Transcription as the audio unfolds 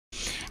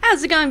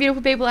How's it going,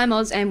 beautiful people? I'm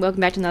Oz, and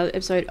welcome back to another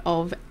episode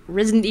of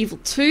Resident Evil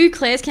 2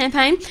 Claire's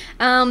campaign.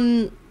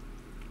 I'm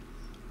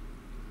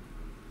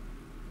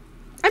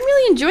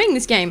really enjoying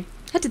this game.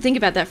 Had to think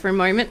about that for a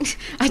moment.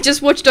 I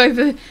just watched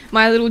over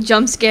my little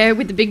jump scare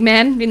with the big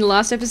man in the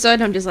last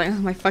episode. I'm just like, oh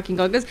my fucking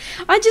god, guys.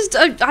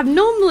 I'm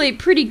normally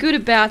pretty good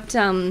about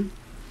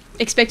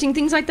expecting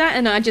things like that,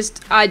 and I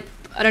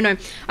don't know.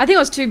 I think I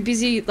was too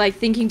busy like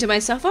thinking to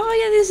myself, oh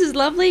yeah, this is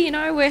lovely, you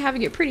know, we're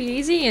having it pretty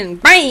easy,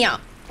 and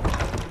BAM!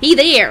 He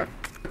there.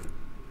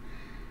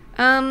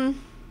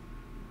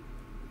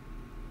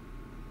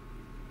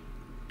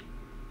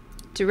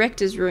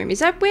 Director's room. Is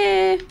that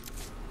where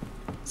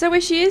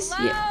she is?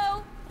 Hello?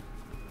 Yeah.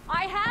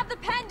 I have the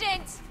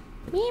pendant.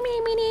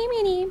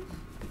 Me.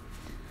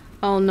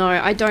 Oh no,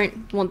 I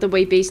don't want the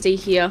wee beastie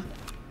here.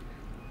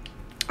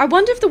 I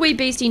wonder if the wee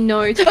beastie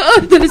knows.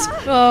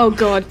 Oh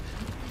god.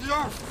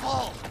 Your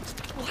fault.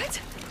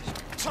 What?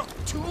 It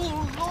took too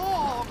long.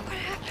 What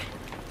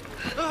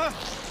happened?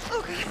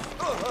 Oh god.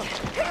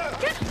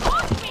 Get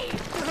off me!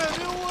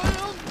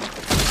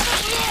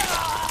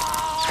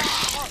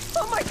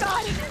 Oh my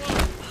god.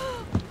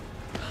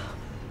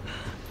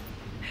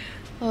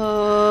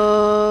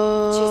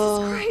 Oh. Jesus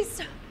Christ.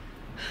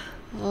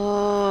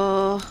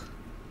 Oh.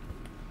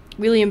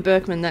 William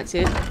Berkman, that's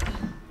it.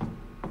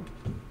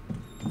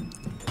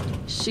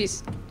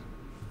 She's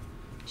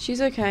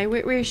okay.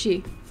 Where is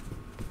she?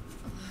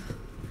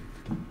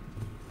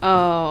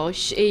 Oh,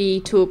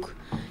 he took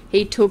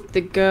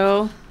the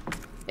girl.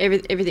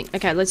 Everything.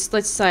 Okay,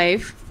 let's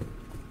save.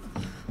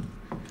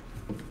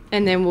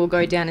 And then we'll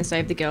go down and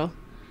save the girl.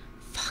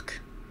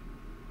 Fuck.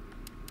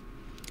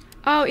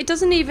 Oh, it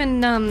doesn't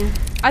even,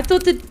 I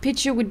thought the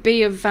picture would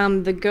be of,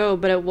 the girl,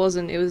 but it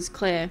wasn't. It was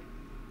Claire.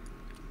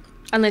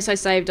 Unless I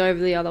saved over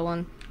the other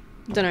one.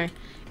 Don't know.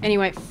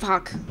 Anyway,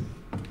 fuck.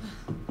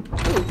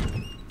 Ooh.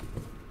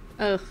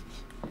 Ugh.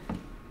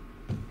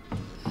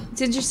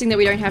 It's interesting that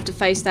we don't have to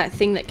face that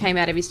thing that came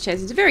out of his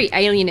chest. It's very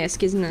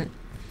Alien-esque, isn't it?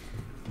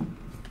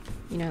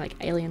 You know, like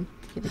Alien.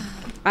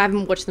 I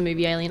haven't watched the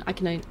movie Alien.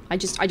 I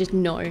just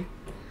know.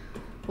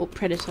 Or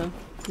Predator.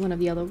 One or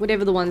the other.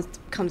 Whatever the one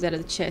that comes out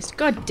of the chest.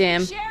 God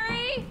damn.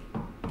 Sherry!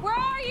 Where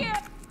are you?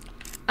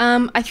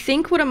 I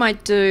think what I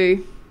might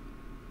do...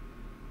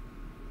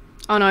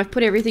 Oh no, I've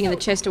put everything in the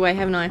chest away,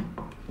 haven't I?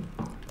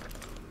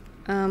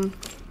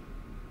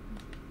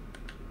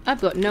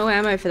 I've got no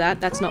ammo for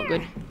that. That's not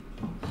good.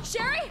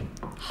 Sherry!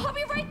 I'll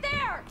be right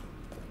there!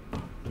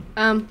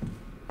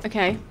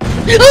 Okay.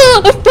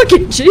 Oh,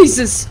 fucking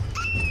Jesus!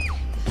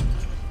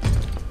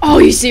 Oh,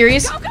 are you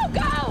serious? Go, go,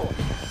 go!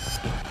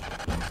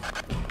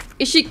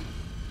 Is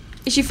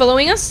she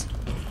following us?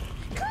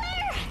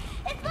 Claire!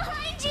 It's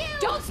behind you!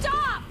 Don't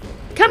stop!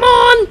 Come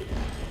on!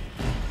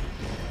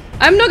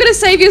 I'm not gonna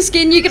save your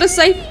skin, you're gonna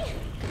save...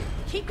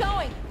 Keep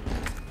going.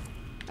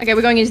 Okay,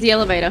 we're going into the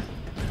elevator.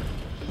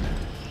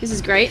 This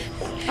is great.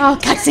 Oh,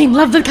 cutscene!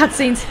 Love the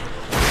cutscenes!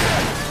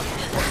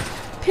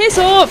 Piss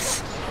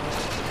off!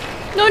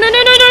 No,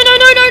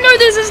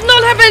 this is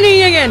not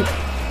happening again!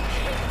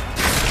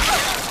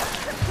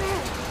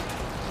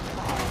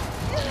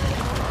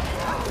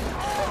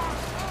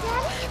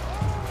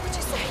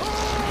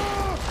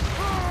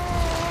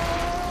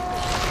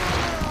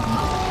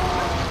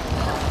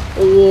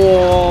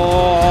 What?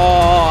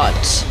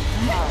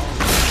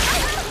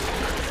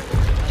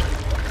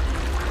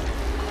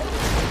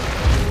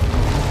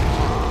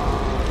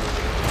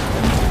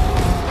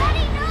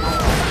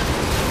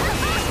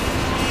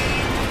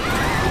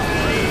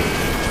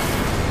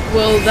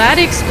 Well, that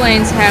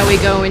explains how we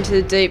go into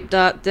the deep,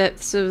 dark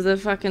depths of the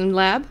fucking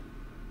lab.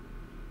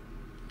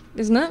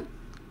 Isn't it?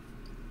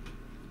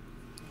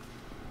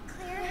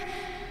 Claire,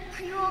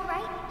 are you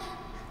alright?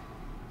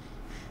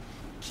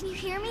 Can you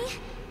hear me?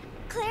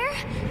 Claire?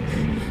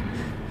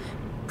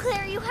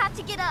 Claire, you have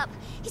to get up.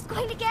 He's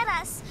going to get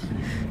us.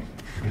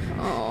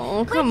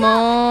 Oh, come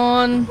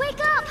on. Wake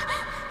up!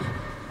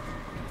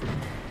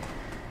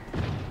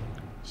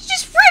 She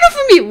just ran off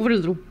of me! What a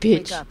little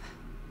bitch. Wake up.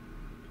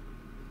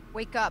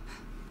 Wake up.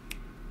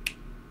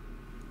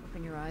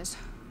 Open your eyes.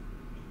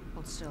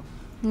 Hold still.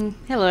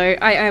 Hello.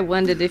 I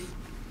wondered if...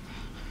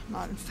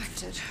 Not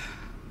infected.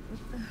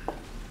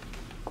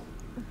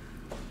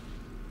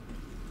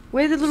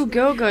 Where'd the little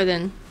girl go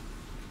then?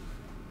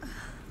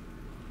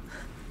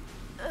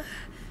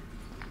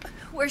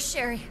 Where's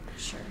Sherry?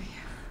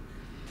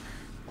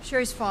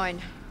 Sherry's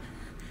fine.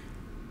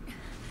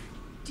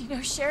 Do you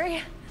know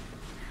Sherry?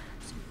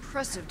 It's an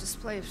impressive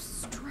display of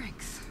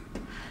strength.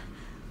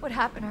 What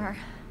happened to her?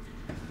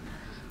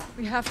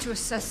 We have to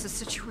assess the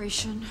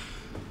situation.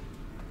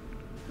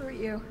 Who are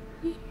you?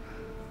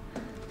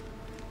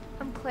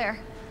 I'm Claire.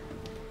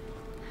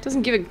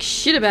 Doesn't give a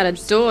shit about her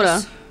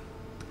daughter.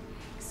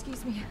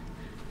 Excuse me.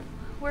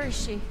 Where is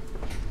she?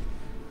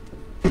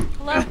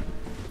 Hello?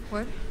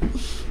 What?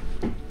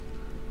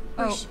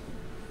 Where's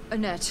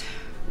Annette.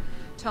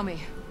 Tell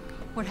me,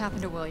 what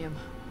happened to William?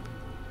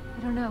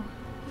 I don't know.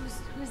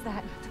 Who's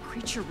that? The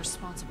creature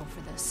responsible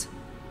for this.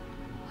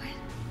 What?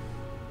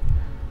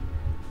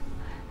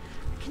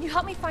 Can you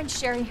help me find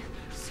Sherry?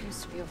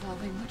 Seems to be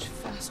evolving much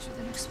faster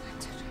than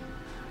expected.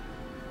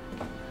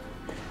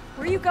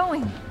 Where are you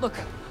going? Look,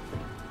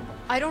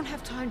 I don't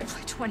have time to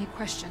play 20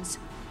 questions.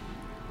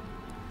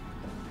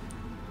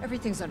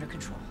 Everything's under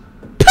control.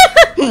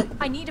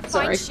 I need to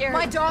Sorry. find Sherry.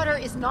 My daughter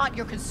is not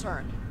your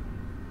concern.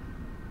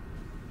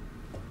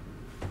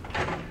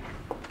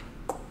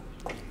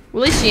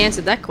 Well, at least she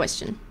answered that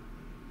question.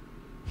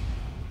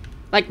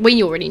 Like,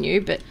 we already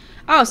knew, but...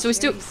 Oh, so we're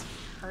still... Sherry's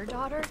her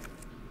daughter?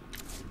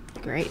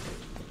 Great.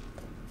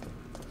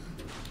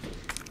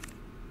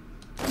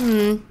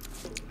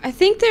 I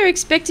think they're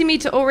expecting me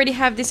to already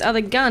have this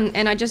other gun,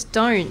 and I just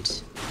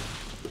don't.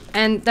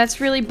 And that's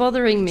really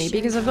bothering me,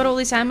 because I've got all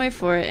this ammo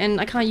for it,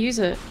 and I can't use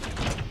it.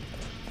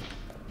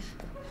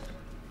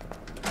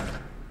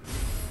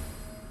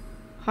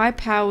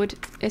 High-powered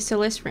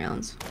SLS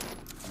rounds.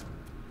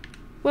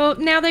 Well,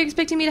 now they're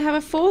expecting me to have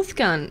a fourth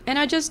gun, and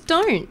I just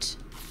don't.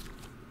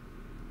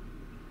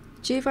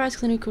 G-Virus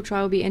clinical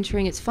trial will be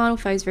entering its final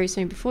phase very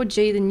soon. Before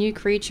G, the new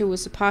creature, will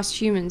surpass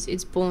humans,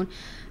 it's born.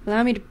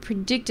 Allow me to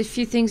predict a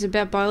few things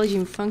about biology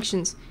and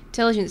functions.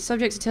 Intelligence.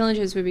 Subject's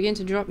intelligence will begin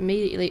to drop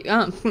immediately.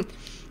 The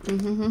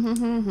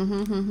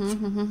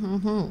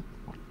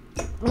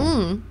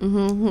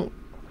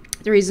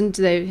reason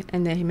to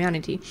their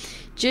humanity.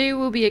 G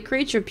will be a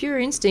creature of pure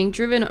instinct,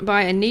 driven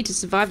by a need to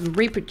survive and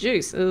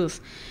reproduce. Ugh.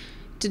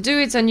 To do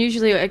its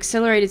unusually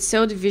accelerated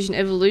cell division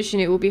evolution,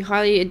 it will be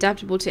highly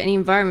adaptable to any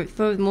environment.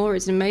 Furthermore,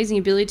 its amazing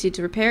ability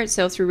to repair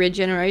itself through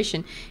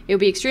regeneration. It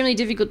will be extremely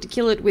difficult to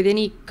kill it with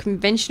any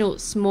conventional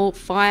small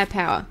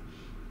firepower.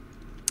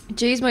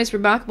 G's most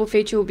remarkable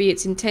feature will be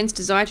its intense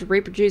desire to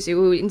reproduce. It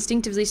will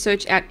instinctively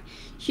search out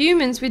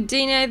humans with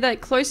DNA that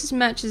closest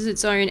matches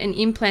its own and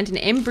implant an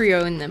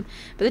embryo in them.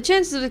 But the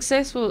chances of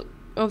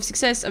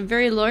success are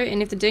very low,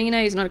 and if the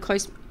DNA is not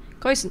close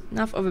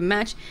enough of a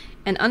match,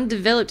 an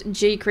undeveloped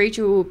G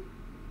creature will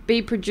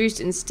be produced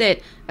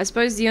instead. I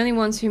suppose the only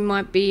ones who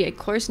might be a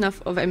close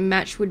enough of a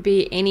match would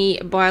be any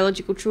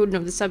biological children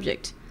of the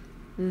subject.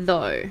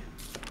 Though.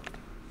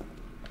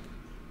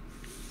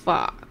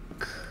 Fuck.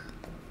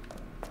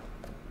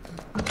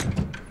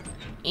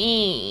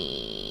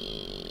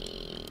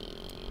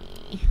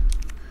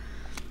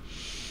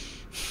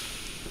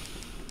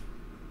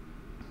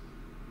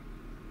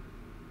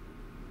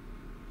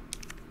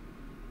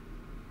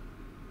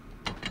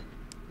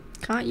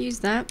 Can't use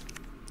that,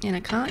 and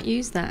I can't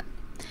use that.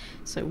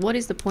 So what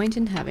is the point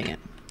in having it?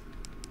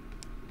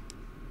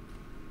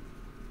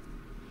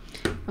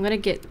 I'm gonna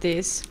get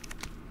this.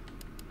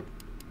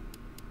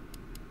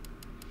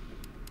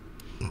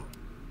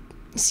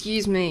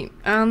 Excuse me.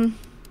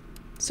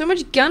 So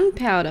much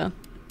gunpowder.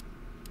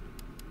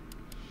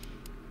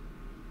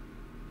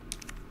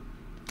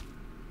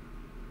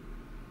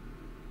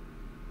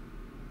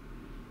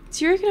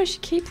 Do you reckon I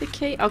should keep the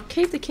key? I'll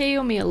keep the key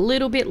on me a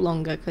little bit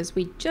longer, because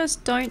we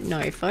just don't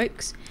know,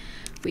 folks.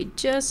 We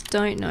just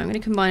don't know. I'm going to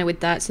combine it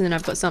with that, so then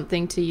I've got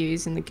something to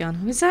use in the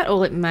gun. Is that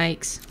all it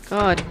makes?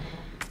 God.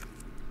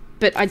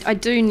 But I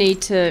do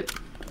need to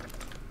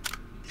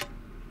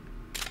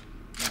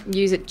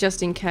use it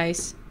just in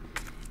case.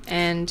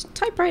 And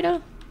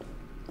typewriter.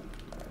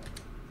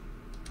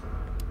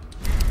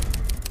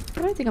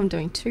 I don't think I'm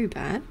doing too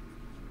bad.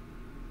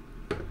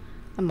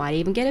 I might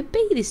even get a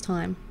B this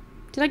time.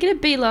 Did I get a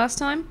B last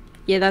time?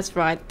 Yeah, that's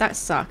right. That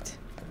sucked.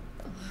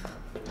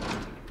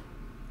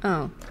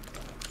 Oh.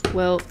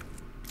 Well.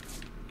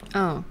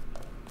 Oh.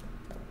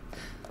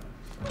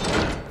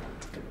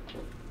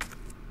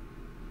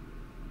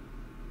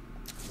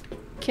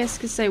 Qu'est-ce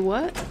que say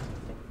what?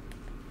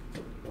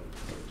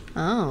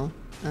 Oh.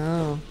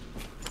 Oh.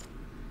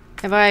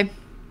 Have I...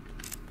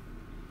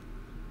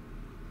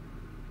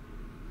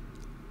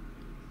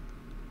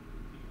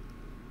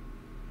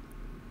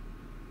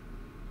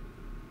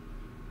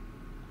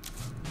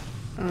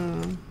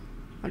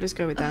 I'll just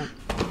go with that.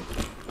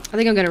 I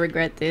think I'm gonna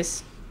regret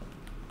this.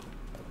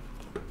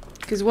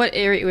 Because what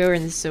area... We're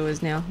in the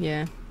sewers now,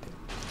 yeah.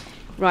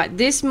 Right,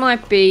 this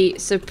might be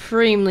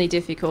supremely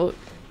difficult.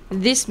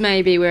 This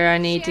may be where I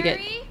need to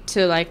get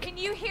to, like... Can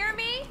you hear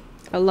me?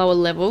 A lower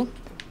level.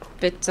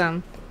 But,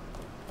 Oh,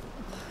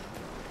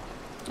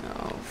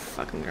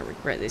 fuck, I'm gonna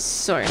regret this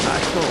so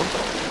hardcore.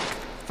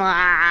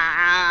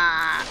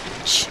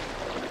 Fudge!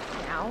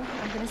 Now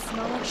I'm gonna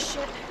smell like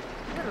shit.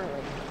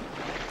 Literally.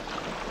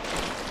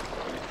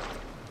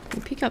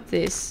 We'll pick up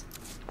this.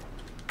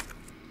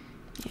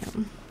 Yeah.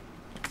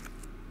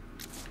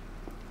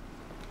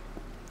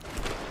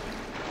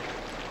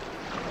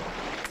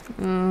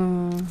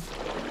 Oh.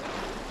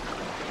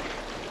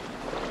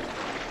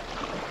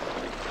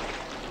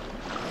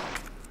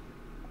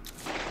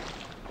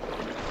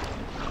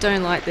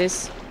 Don't like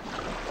this.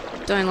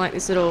 Don't like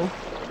this at all.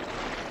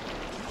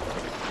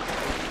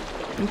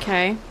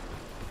 Okay.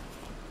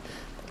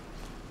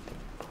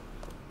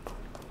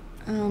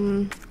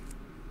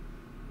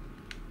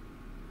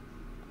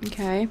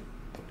 Okay.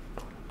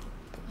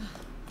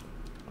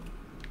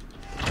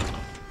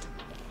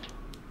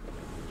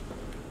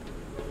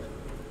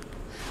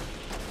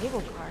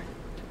 Cable car.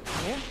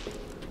 Here?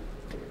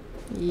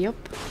 Yep.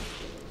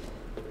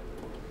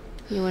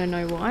 You want to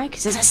know why?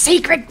 Because there's a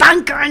secret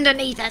bunker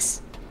underneath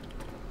us.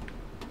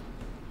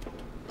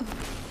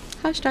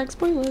 Hashtag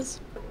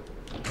spoilers.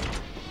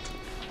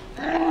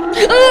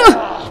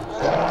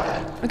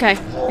 Okay,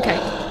 okay.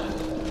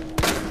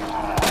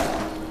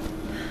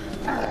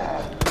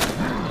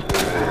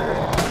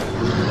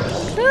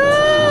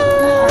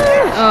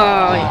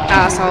 Oh,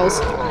 assholes.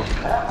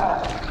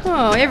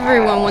 Oh,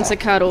 everyone wants a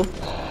cuddle.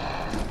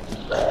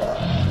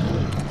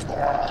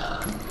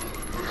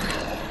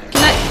 Can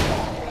I...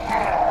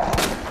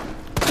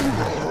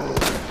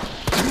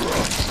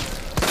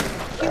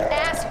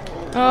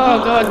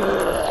 Oh, God.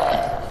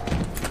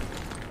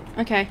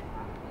 Okay.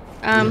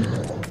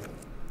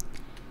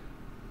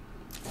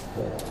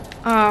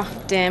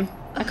 Oh, damn.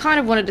 I kind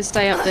of wanted to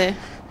stay up there.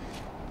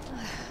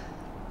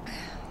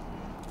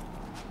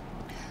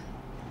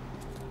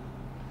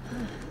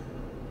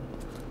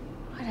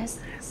 What is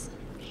this?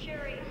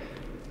 Sherry,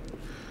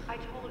 I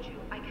told you,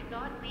 I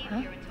cannot leave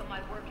here until my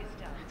work is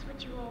done. That's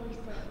what you always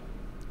say.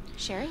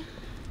 Sherry?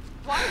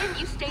 Why didn't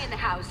you stay in the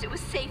house? It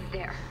was safe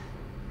there.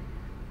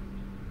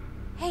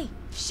 Hey,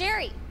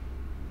 Sherry!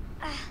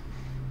 I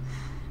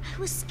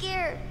was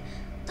scared.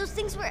 Those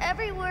things were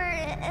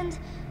everywhere, and...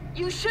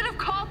 You should have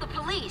called the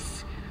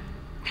police.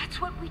 That's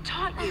what we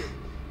taught you.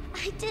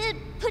 I did,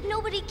 but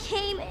nobody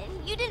came,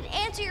 and you didn't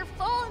answer your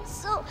phone,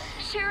 so...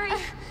 Sherry,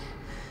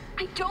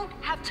 I don't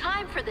have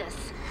time for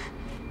this.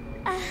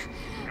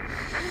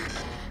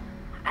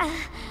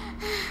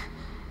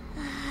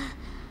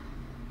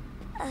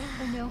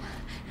 Oh no.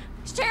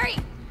 Sherry!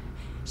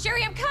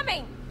 Sherry, I'm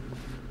coming!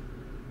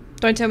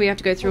 Don't tell me you have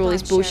to go through all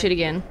this bullshit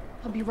again.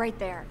 I'll be right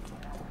there.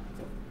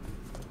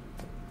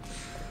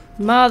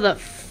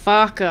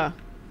 Motherfucker.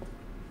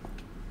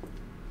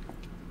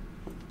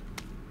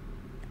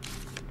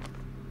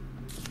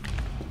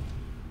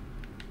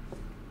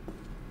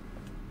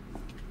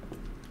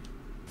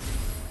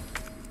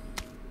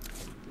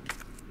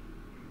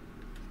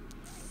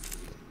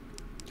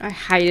 I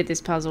hated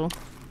this puzzle.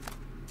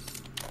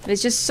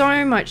 There's just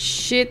so much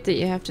shit that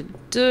you have to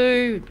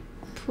do,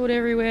 put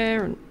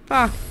everywhere, and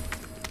fuck.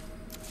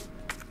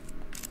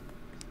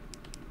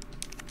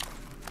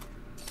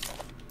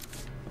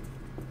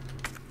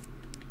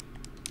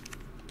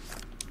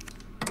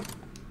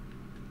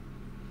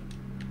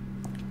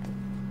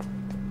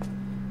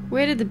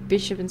 Where did the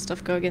bishop and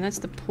stuff go again? That's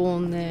the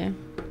pawn there.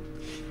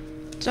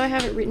 Did I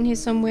have it written here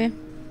somewhere?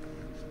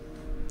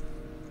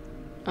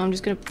 I'm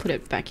just gonna put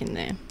it back in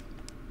there.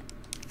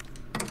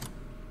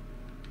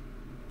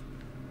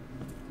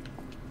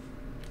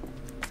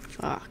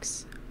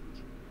 Fucks.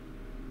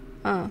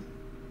 Oh.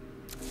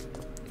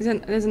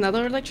 There's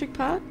another electric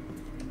part?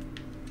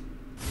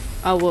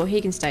 Oh, well,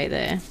 he can stay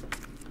there.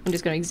 I'm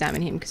just gonna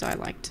examine him because I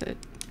like to...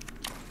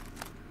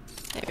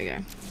 There we go.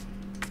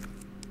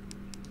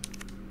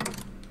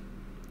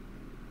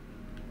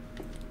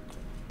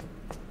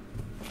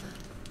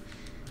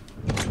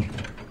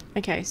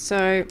 Okay,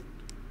 so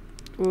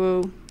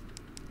we'll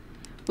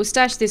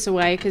stash this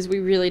away because we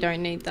really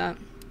don't need that.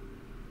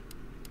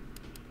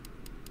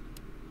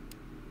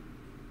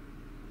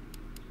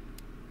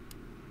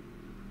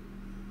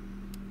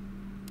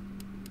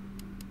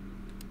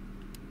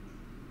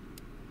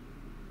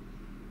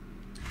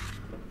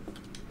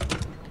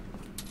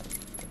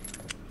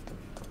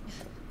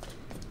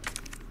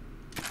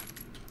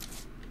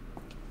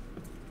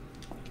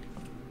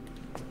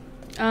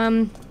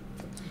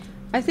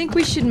 I think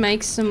we should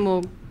make some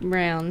more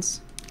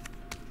rounds.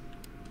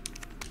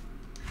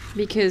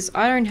 Because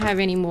I don't have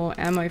any more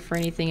ammo for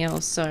anything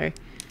else, so...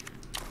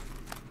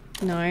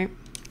 No.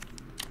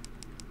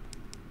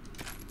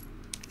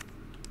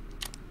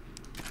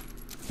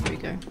 There we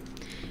go.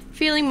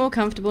 Feeling more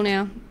comfortable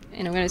now.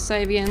 And I'm going to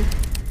save again.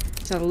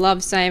 So I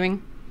love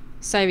saving.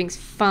 Saving's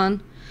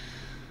fun.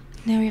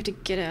 Now we have to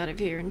get out of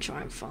here and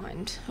try and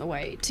find a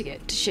way to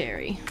get to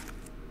Sherry.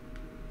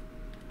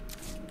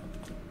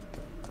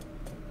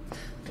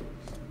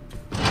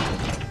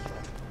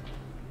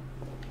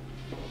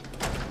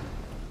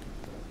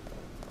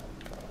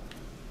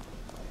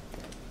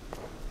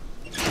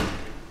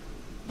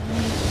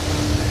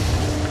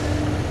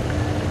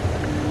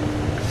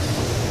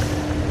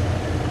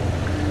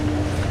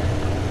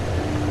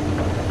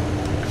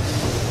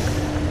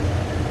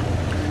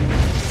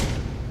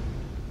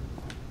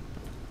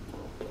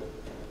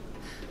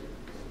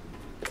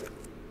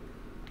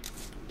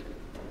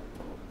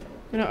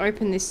 I'm gonna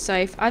open this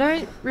safe. I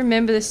don't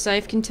remember the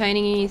safe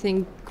containing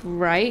anything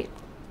great.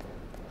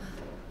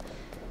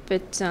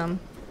 But,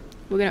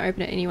 we're gonna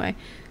open it anyway.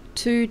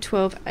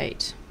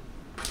 212-8.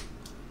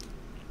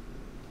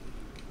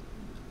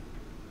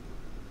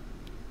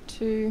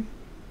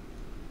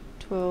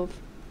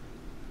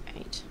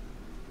 212-8.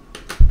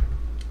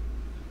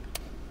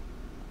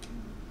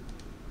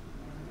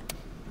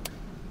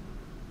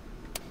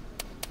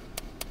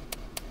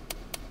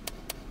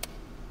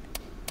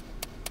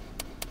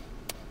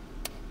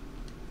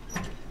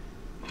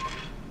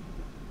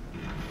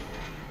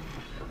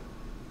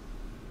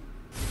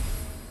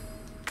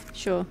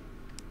 Sure.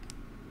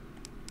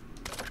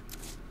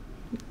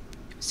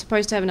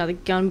 supposed to have another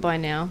gun by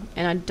now,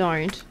 and I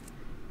don't.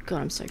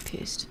 God, I'm so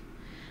pissed.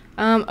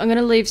 I'm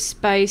gonna leave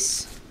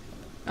space.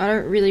 I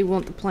don't really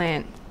want the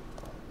plant.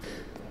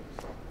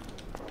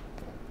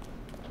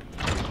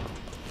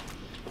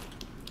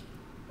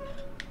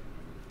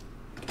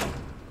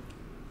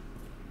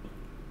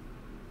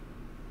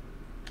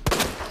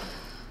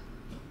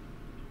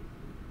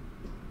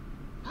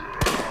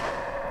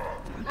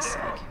 Fuck's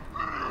sake.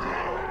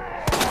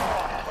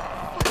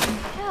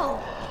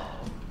 Hell.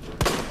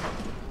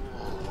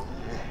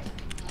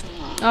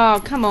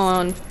 Oh, come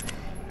on.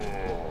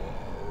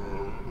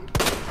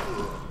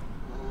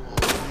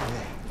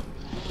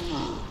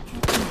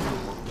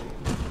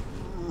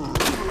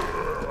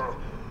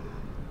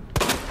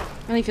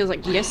 Only feels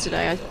like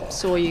yesterday I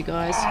saw you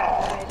guys.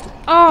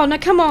 Oh, no,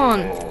 come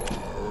on!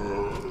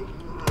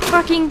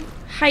 Fucking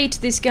hate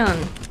this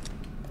gun.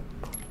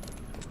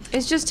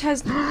 It just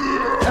has...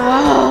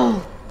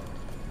 Oh!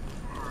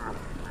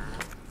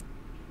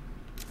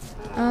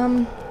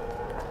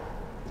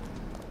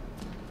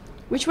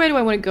 Which way do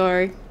I want to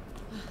go?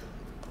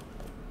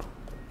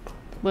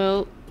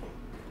 Well...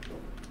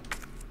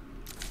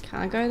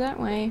 Can't go that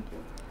way.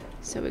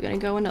 So we're gonna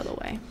go another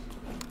way.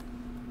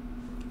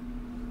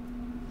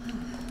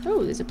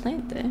 Oh, there's a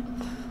plant there.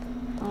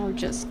 I'll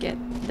just get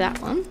that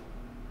one.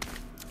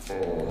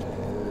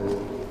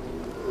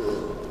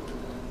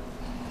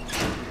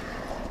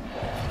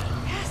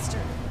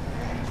 Bastard.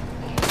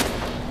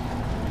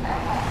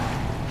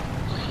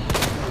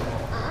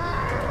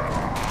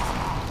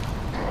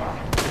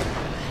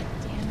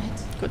 Damn it.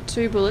 Got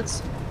 2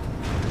 bullets.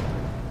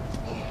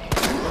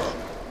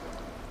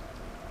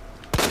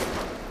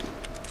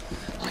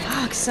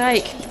 Fuck's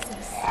sake.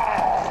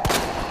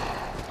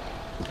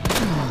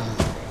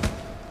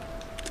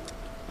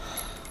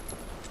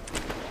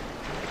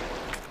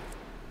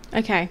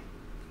 Okay.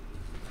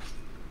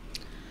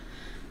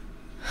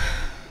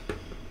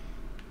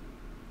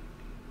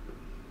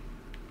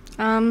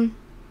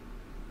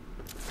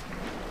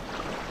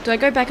 Do I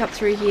go back up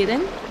through here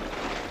then?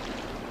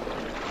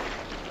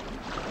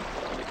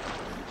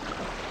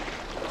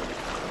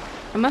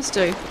 I must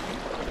do.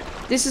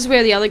 This is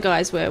where the other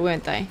guys were,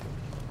 weren't they?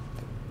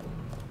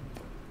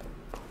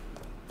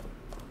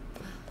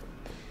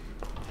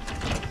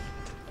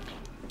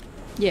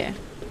 Yeah.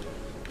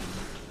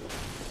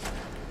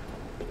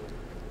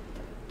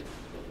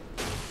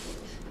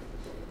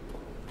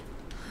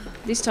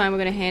 This time we're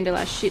going to handle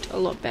our shit a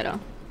lot better.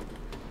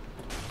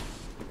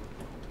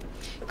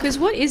 Because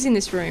what is in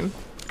this room?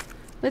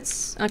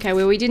 Let's... Okay,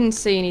 well we didn't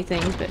see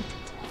anything, but...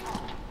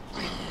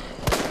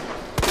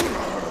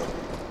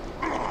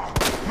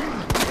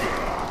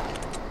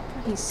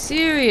 He's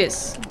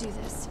serious. Do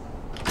this.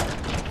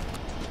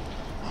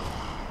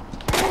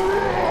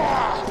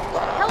 What the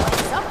hell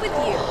is up with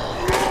you?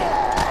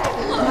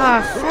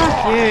 Ah,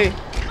 fuck you.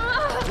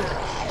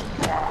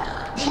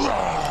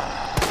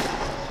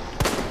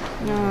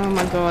 Oh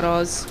my god,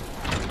 Oz.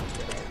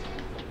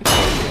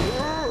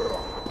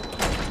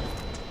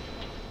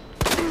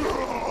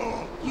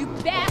 You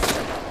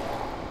bastard!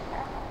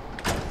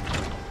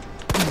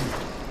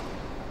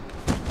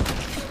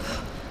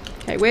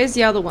 Okay, where's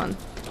the other one?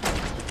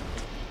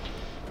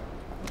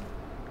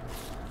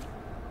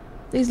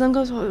 These long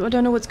guys, I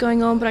don't know what's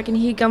going on, but I can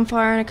hear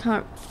gunfire and I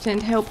can't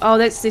send help. Oh,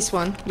 that's this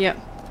one. Yep.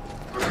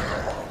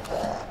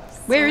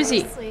 Where is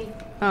he? Seriously.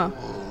 Oh.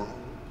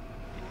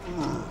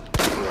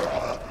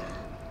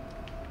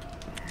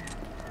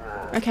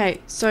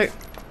 Okay, so...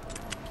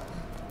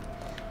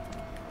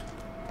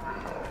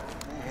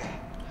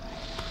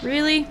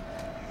 Really?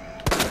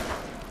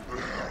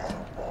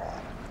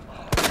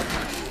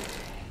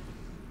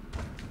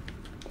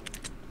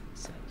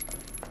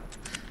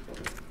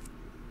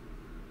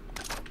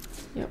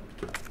 Yep.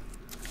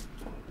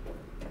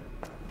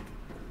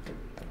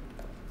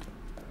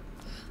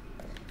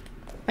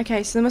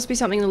 Okay, so there must be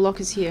something in the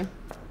lockers here.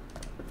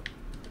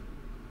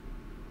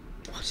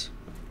 What?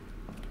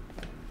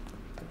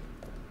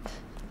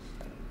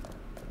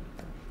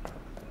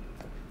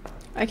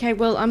 Okay,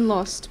 well, I'm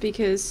lost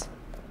because...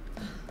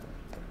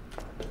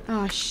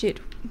 Ah,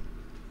 shit.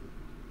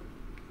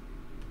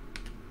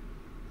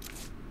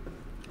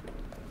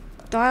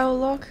 Dial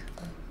lock?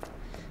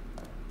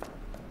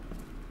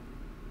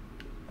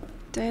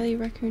 Daily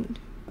record.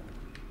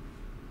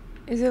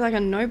 Is there like a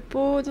note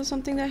board or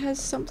something that has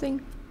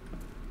something?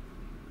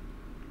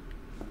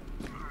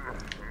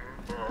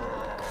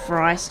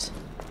 Christ.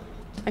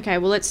 Okay,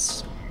 well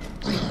let's...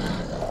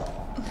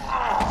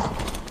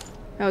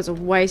 That was a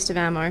waste of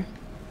ammo.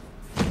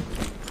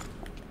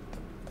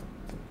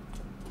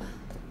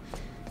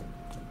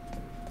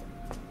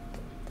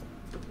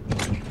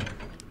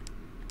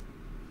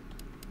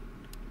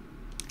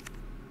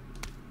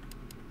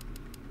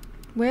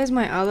 Where's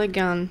my other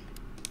gun?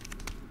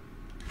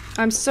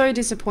 I'm so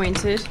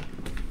disappointed.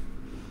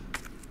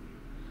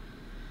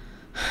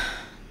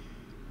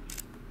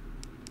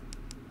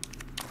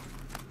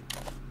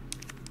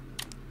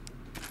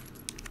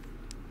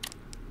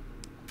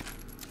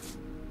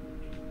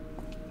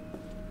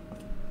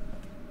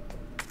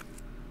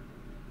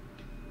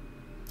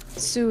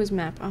 Sewers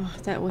map. Oh,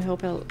 that will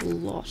help out a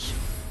lot.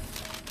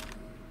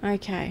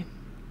 Okay.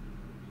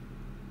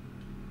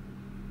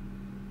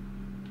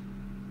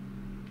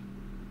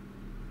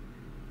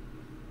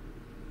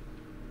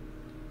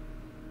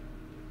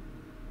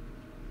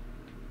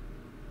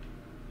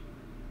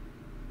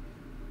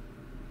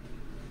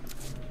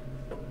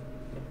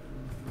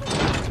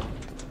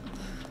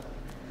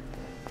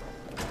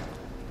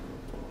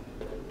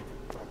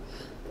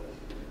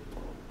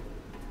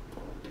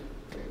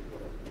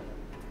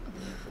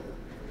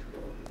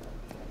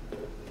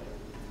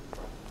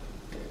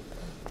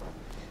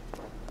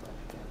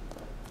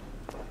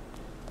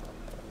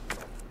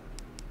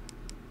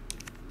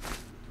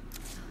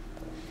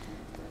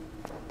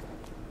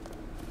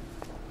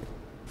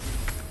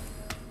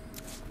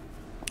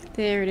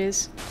 There it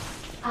is.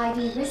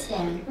 ID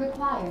wristband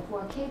required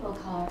for cable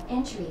car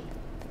entry.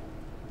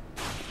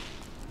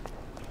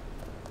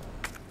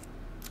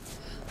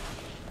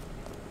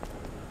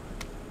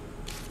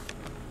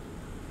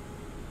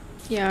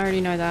 Yeah, I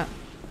already know that.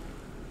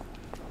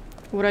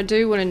 What I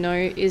do want to know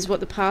is what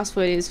the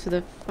password is for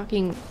the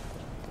fucking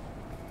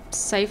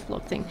safe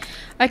lock thing.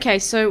 Okay,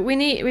 so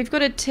we've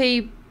got a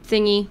T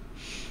thingy.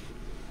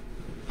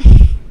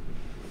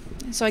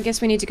 So I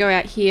guess we need to go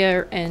out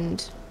here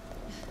and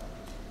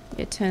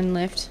yeah, turn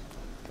left.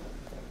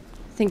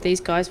 I think these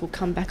guys will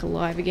come back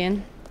alive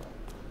again.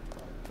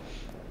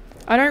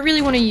 I don't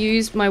really want to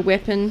use my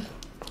weapon.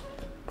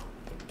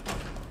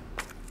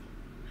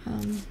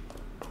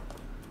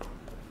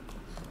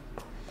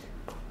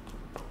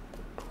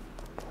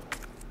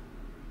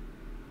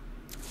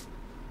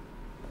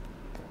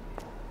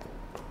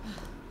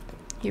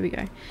 Here we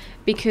go.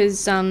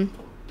 Because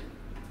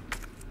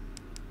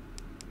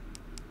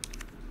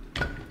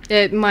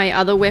my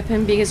other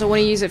weapon, because I want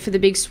to use it for the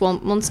big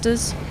swamp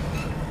monsters.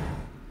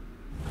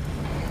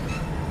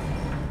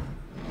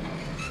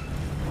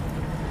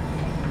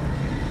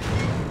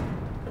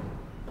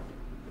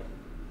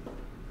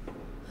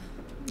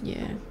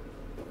 Yeah.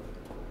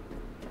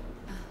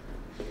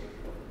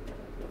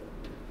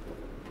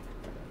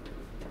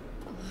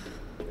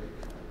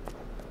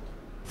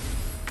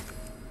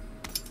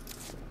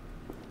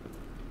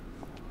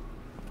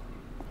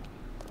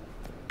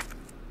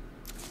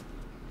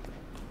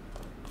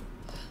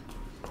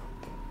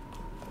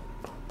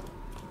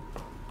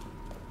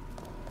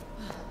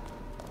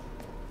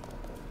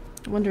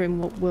 I wonder in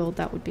what world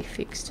that would be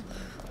fixed.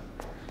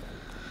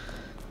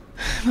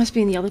 Must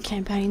be in the other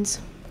campaigns.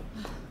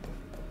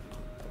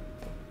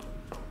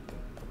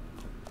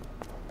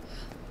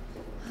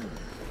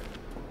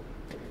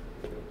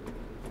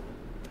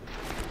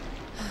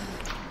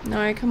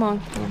 No, come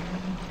on. Come on.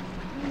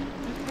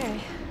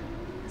 Okay.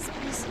 This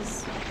place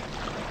is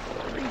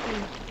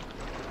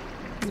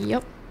creepy.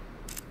 Yep.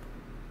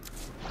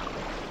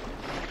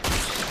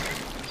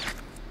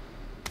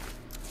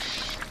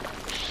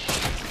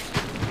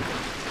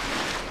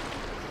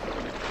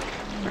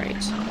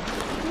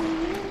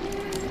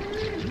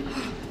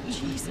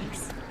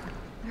 Jesus.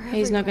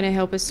 He's not going to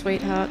help us,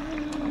 sweetheart.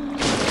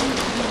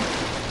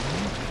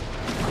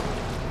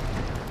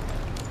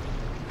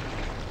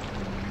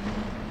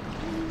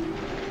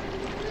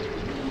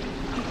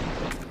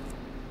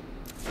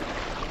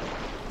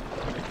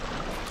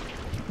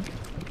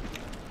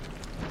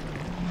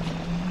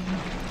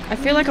 I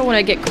feel like I want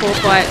to get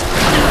caught by it.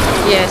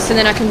 Yes, and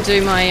then I can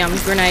do my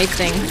grenade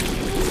thing.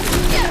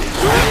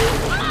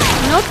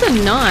 Not the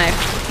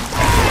knife.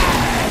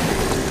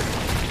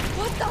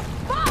 What the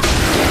fuck?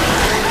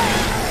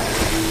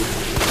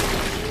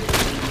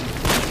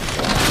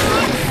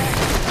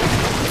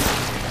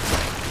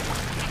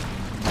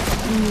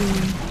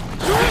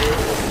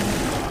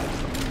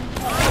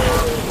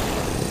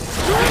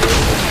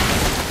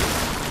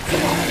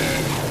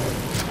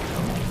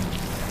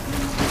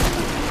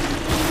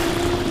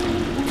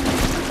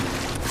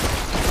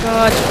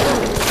 God.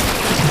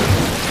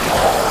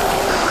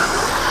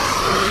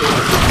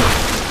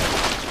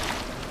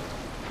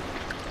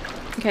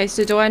 Okay,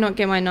 so do I not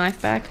get my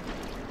knife back?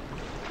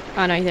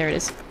 Oh no, there it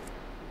is.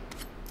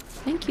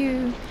 Thank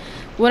you.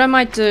 What I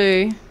might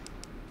do...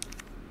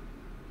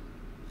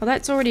 Oh,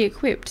 that's already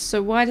equipped,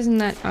 so why doesn't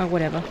that... Oh,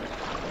 whatever.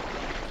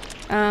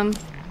 God,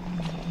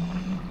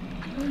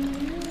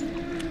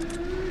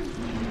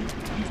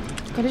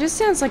 it just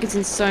sounds like it's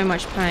in so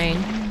much pain.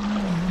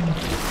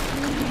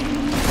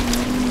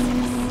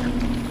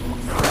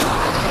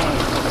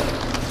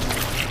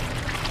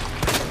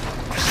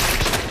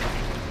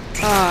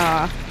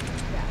 Ah.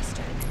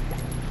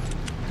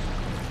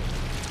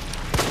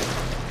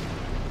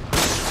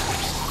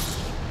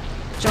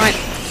 Giant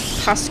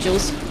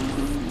pustules.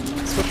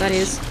 That's what that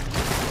is.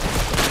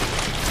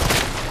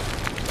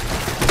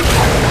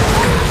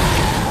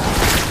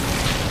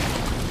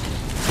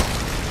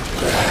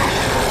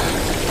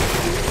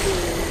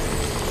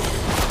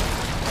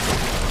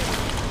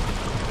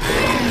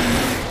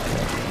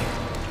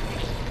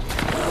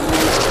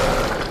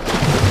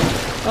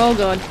 Oh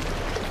god.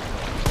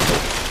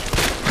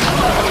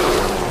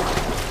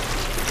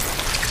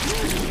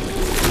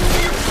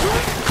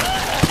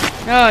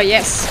 Oh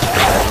yes.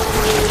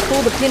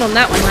 Pull the pin on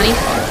that one, honey.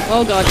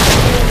 Oh god.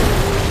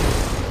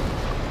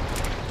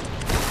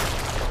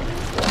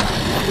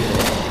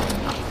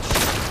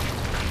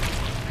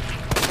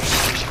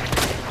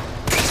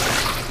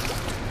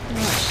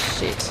 Oh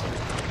shit.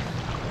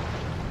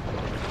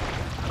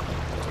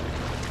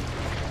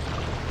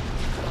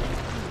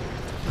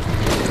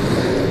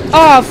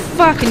 Oh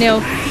fucking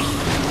hell.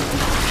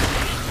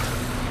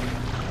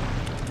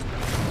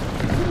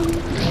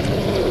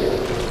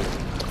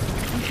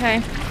 Okay.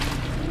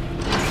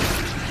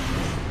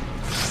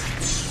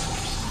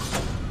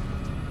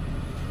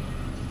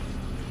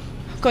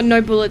 I've got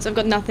no bullets, I've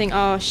got nothing.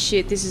 Oh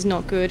shit, this is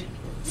not good.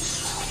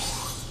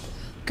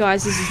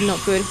 Guys, this is not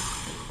good.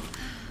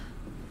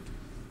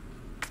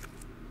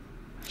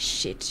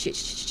 Shit, shit,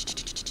 shit, shit, shit,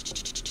 shit, shit,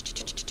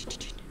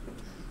 shit, shit.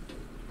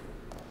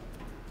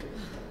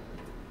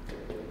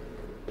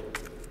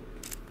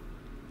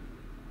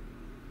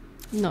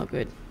 Not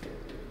good.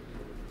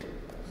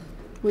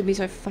 Would be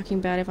so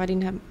fucking bad if I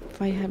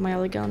had my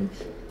other gun.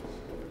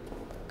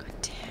 God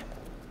damn.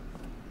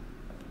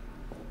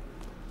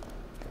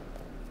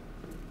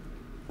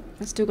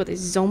 I still got this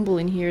zomble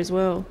in here as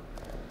well.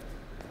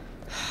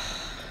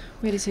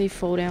 Where does he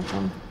fall down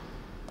from?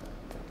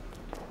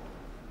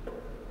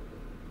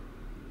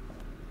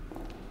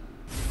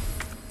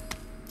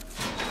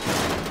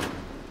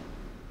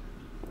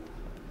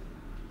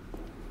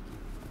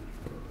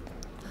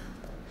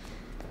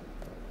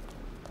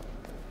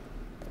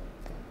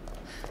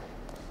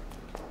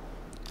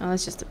 Oh,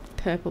 that's just a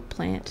purple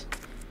plant.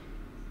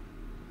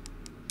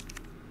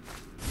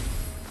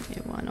 Yeah,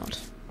 why not?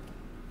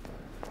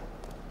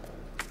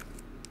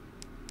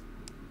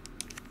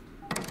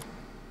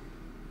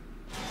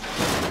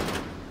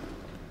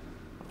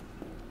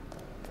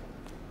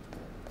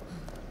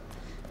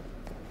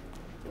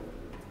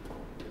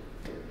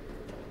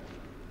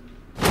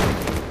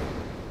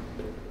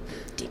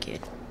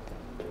 Dickhead.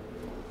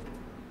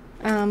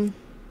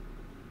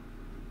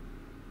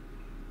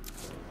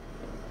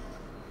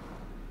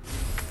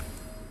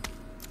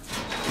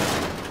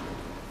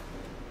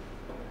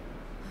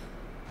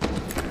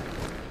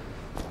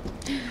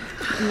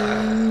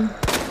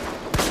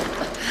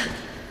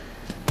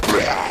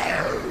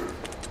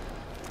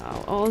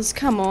 Oh, Oz,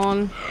 come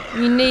on.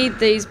 You need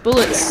these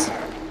bullets.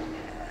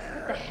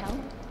 What the hell?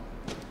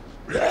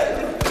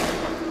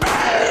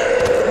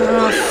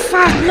 Oh,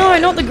 fuck, no,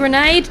 not the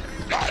grenade.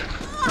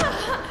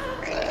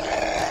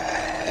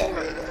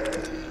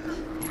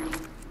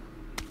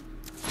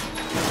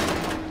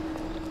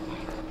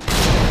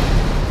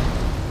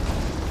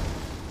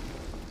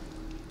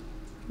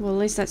 Well, at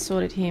least that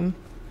sorted him.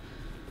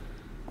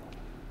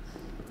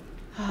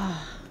 A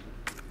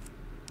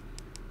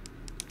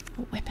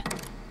weapon.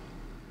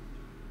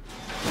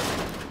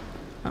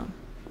 Oh.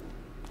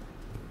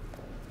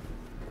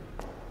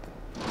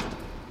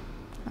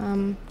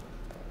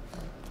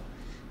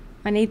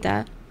 I need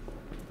that.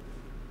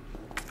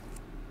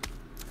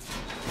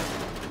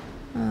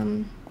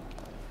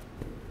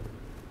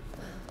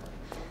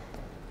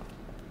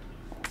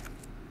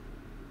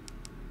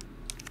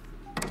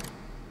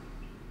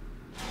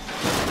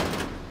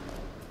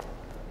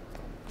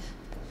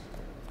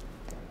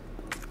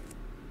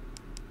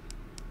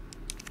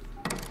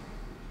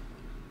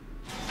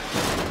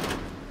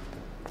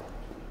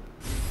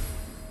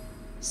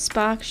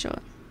 Spark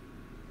shot.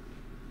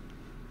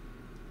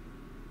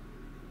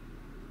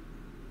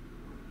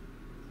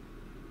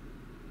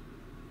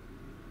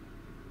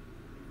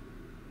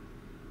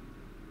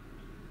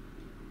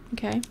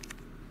 Okay.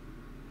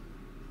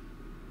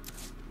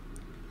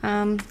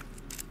 I'm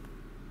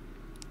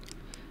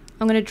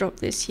gonna drop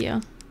this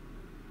here.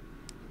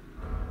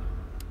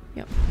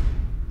 Yep.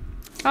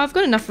 Oh, I've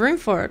got enough room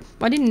for it.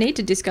 I didn't need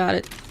to discard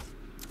it.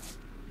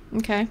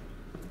 Okay.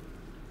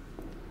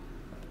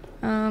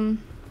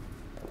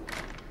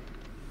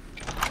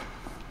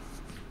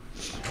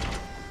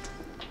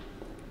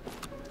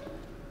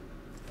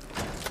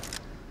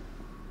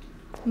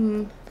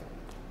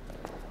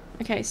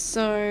 Okay,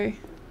 so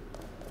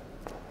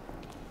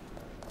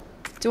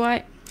do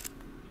I?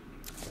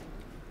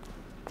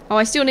 Oh,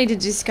 I still need to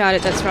discard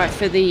it. That's right,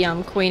 for the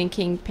Queen and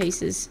King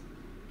pieces.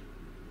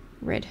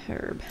 Red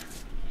herb.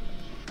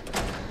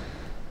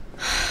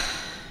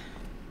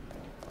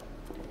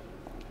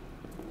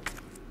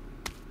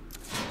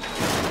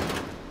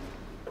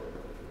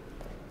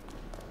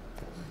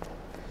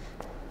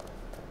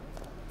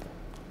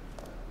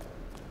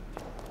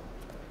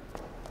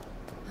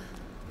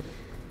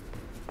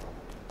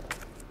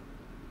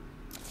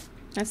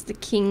 That's the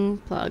king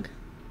plug.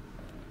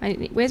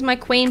 Where's my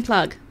queen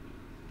plug?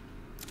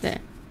 There.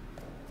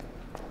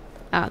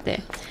 Ah,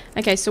 there.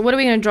 Okay, so what are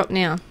we going to drop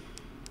now?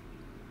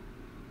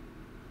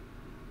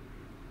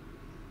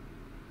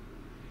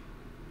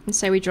 And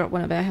say we drop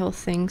one of our health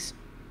things.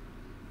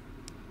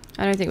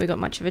 I don't think we got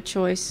much of a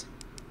choice.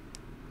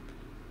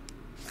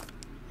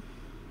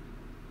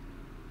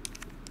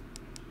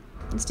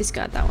 Let's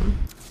discard that one.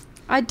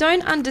 I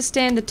don't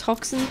understand the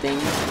toxin thing.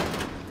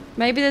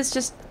 Maybe that's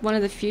just one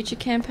of the future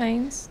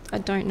campaigns. I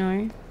don't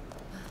know.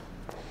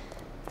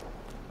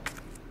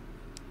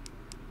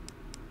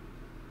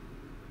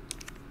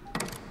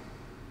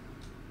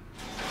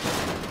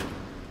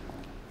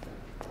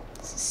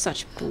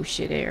 such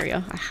bullshit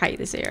area. I hate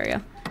this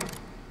area.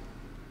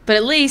 But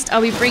at least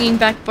I'll be bringing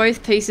back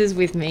both pieces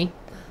with me.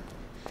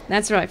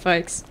 That's right,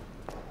 folks.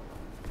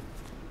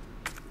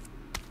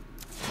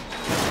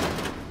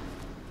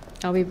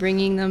 I'll be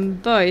bringing them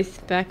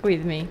both back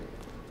with me.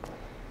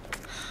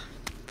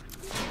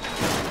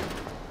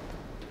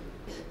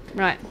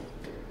 Right.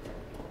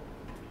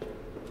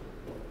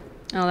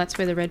 Oh, that's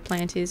where the red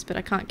plant is, but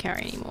I can't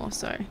carry anymore,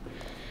 so...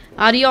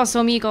 Adios,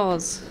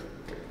 amigos!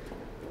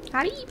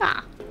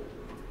 Arriba!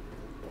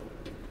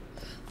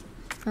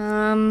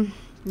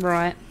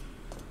 Right.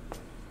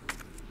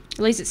 At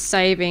least it's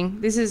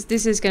saving. This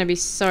is gonna be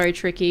so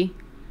tricky.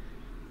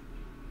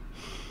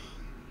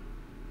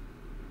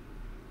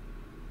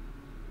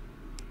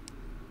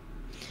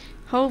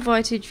 Whole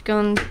voltage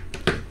gun...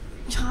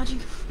 Charging...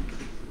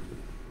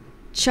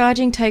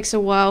 Charging takes a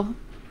while.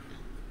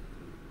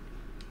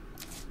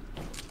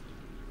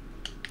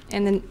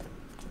 And then...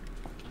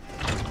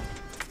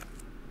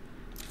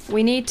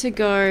 We need to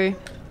go...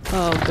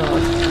 Oh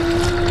god.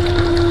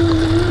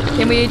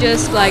 Can we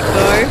just, like,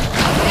 go?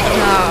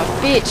 Ah,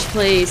 bitch,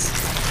 please.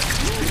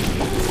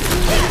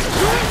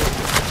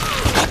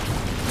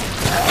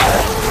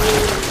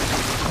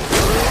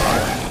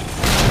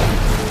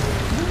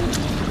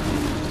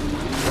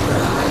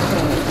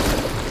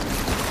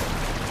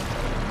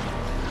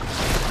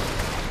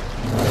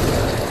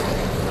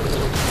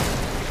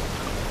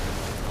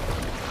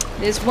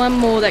 There's one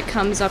more that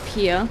comes up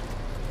here.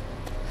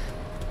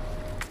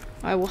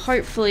 I will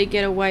hopefully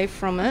get away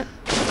from it.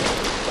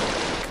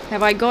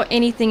 Have I got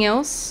anything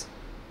else?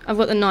 I've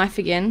got the knife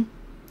again.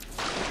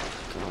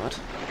 God.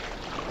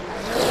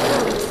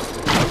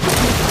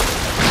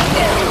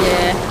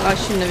 Yeah, I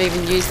shouldn't have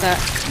even used that.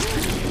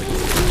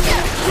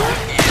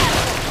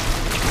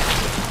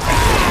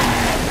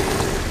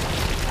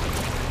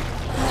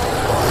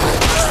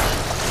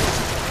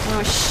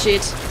 Oh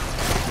shit.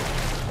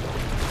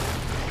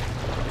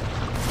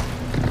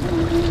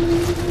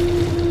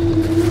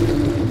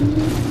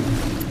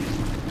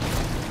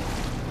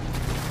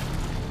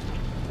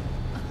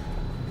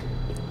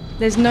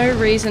 There's no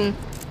reason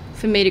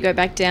for me to go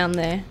back down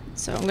there,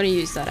 so I'm going to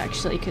use that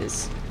actually,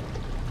 because...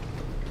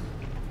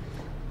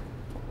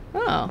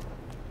 Oh.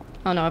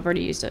 Oh no, I've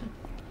already used it.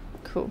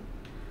 Cool.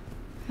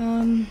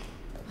 Alright,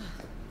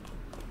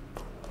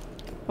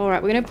 we're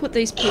going to put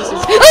these pieces...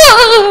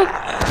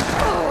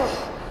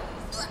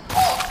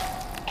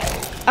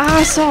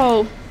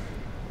 Arsehole!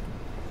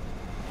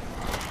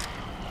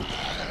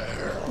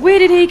 Where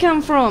did he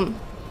come from?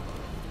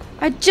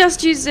 I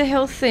just used the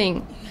health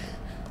thing.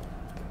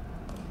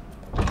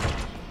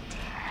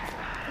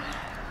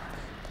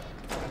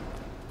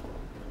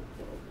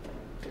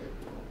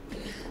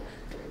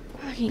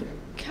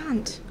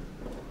 Cunt.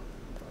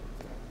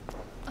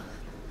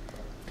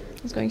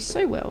 It's going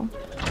so well.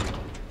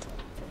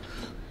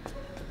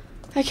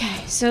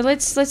 Okay, so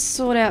let's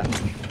sort out.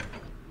 I'm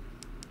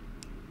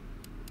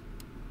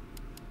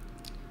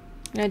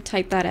gonna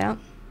take that out.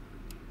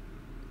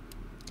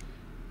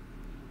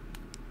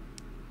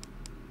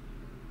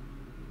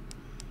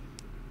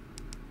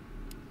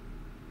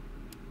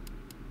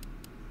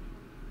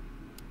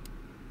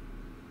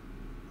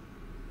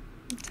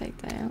 Take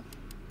that out.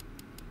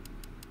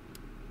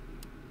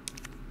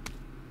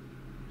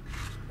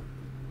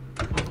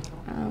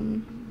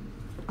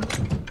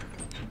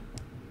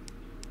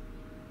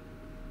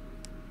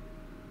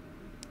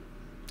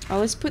 Oh,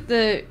 let's put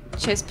the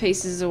chess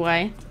pieces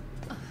away.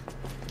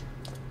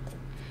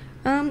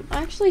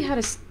 I actually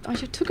had I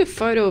took a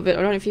photo of it.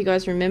 I don't know if you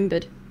guys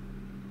remembered.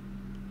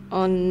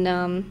 On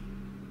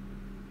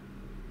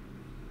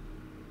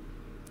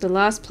the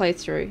last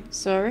playthrough,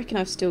 so I reckon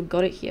I've still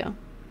got it here.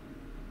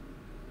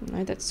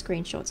 No, that's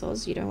screenshots,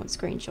 Oz. You don't want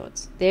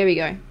screenshots. There we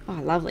go.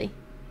 Oh, lovely.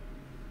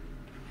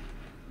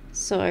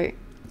 So,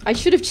 I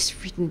should have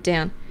just written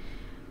down.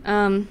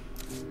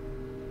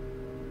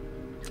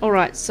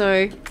 Alright,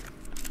 so...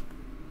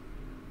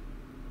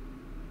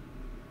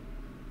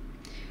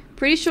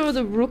 Pretty sure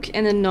the rook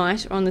and the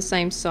knight are on the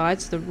same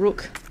side, so the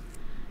rook...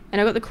 And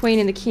I've got the queen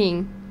and the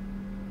king.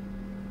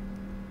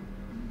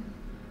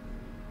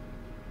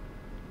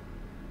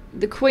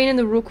 The queen and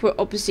the rook were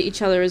opposite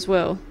each other as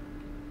well.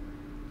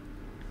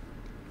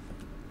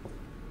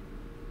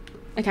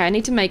 Okay, I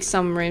need to make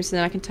some room so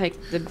then I can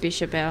take the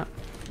bishop out.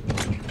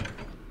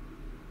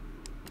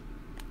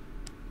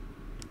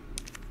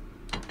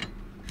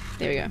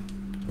 There we go.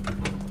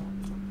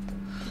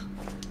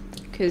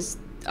 Because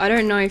I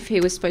don't know if he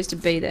was supposed to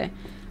be there.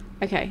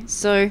 Okay,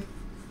 so...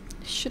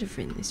 I should have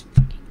written this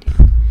fucking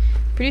down.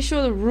 Pretty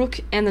sure the rook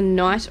and the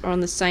knight are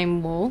on the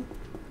same wall.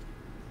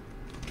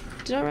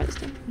 Did I write this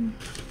down?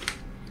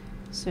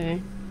 So,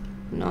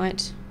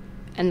 knight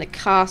and the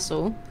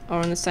castle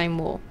are on the same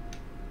wall.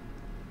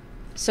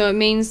 So it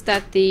means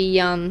that the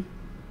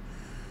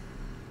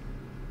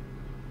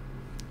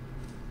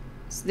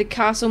so the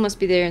castle must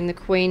be there and the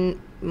queen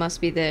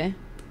must be there.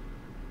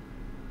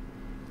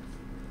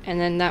 And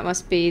then that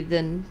must be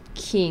the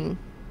king.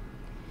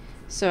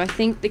 So I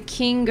think the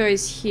king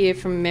goes here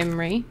from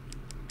memory.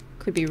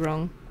 Could be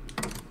wrong.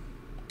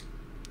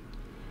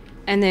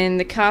 And then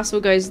the castle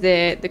goes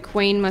there. The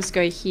queen must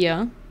go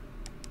here.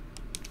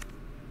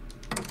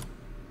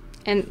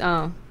 And,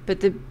 oh, but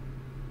the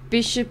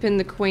bishop and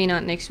the queen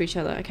aren't next to each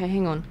other. Okay,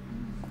 hang on.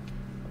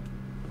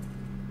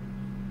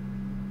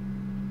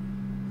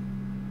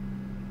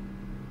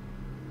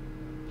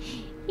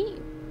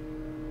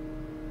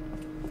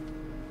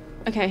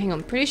 Okay, hang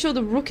on. Pretty sure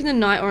the rook and the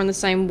knight are on the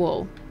same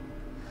wall.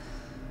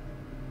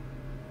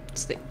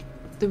 It's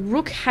the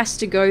rook has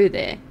to go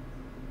there.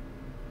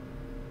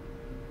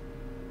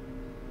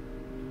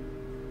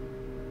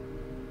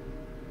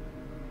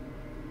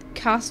 The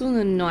castle and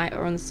the knight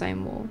are on the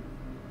same wall.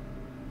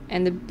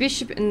 And the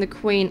bishop and the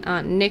queen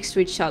aren't next to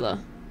each other.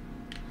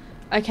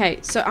 Okay,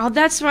 so, oh,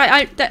 that's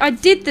right. I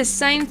did the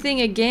same thing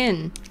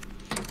again.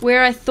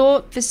 Where I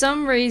thought, for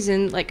some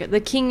reason, like, the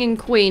king and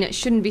queen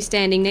shouldn't be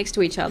standing next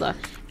to each other.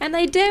 And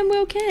they damn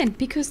well can,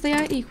 because they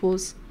are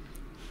equals.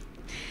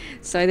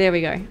 So, there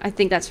we go. I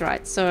think that's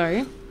right.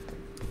 So,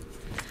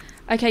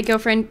 okay,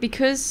 girlfriend,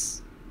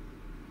 because...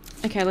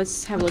 Okay,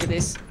 let's have a look at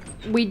this.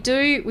 We've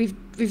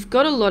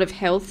got a lot of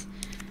health.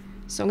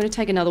 So, I'm going to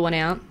take another one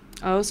out.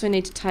 I also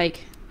need to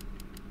take...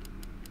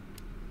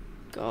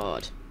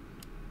 God.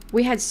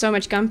 We had so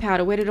much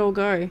gunpowder. Where did it all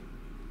go?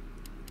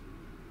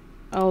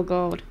 Oh,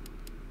 God.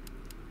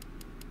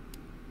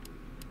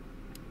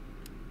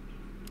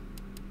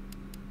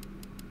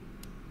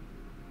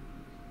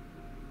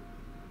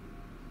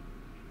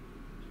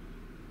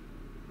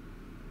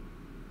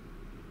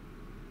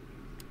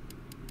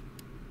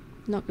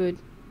 Not good.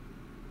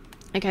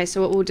 Okay,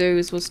 so what we'll do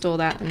is we'll store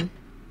that and...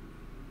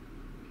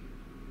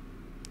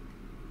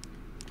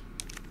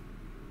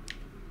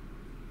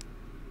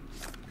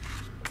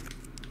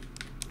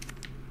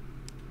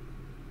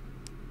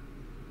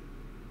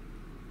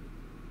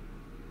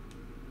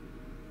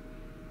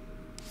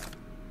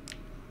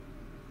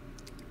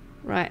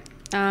 Right,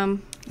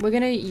 we're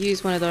gonna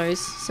use one of those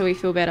so we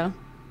feel better.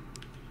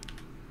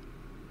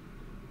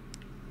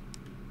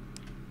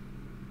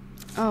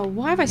 Oh,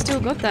 why have I still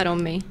got that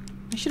on me?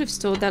 I should have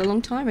stored that a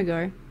long time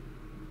ago.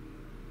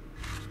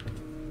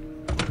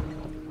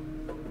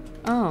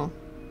 Oh.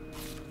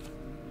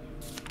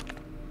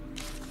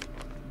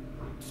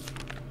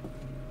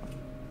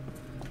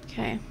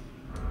 Okay.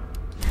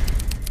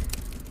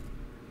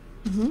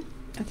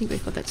 I think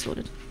we've got that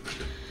sorted.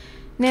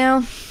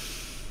 Now...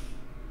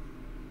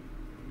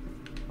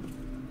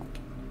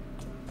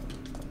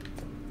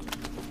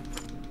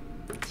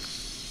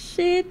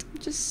 Shit,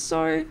 just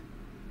so...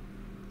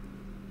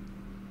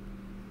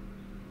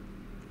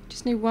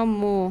 Just need one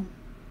more.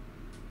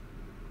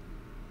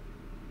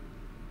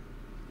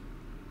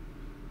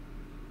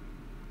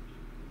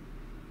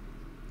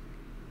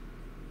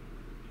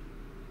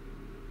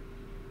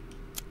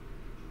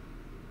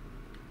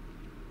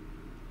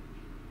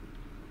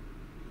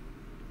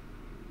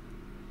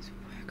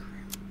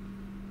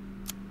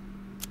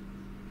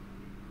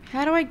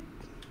 How do I...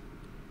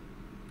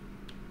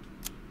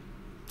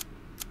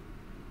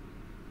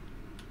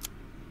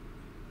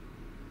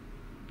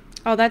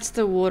 Oh, that's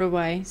the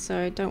waterway, so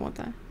I don't want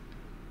that.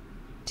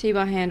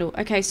 T-bar handle.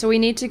 Okay, so we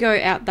need to go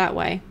out that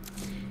way.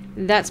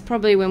 That's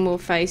probably when we'll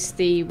face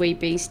the wee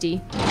beastie.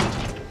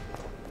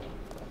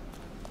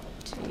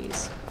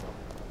 Jeez.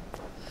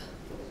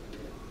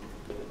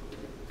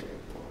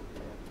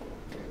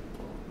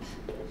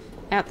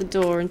 Out the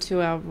door and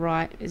to our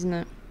right, isn't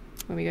it?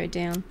 When we go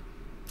down.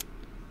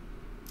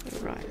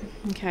 Right,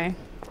 okay.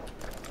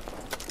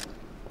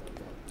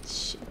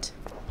 Shit.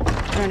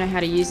 I don't know how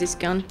to use this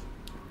gun.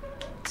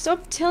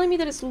 Stop telling me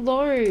that it's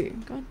low.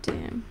 God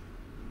damn.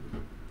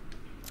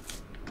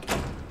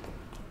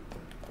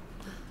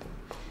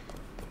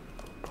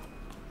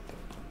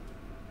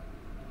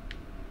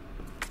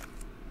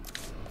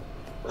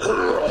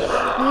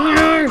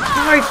 No,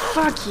 no,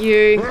 fuck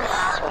you.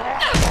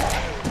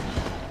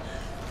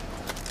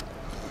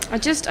 I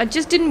just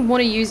didn't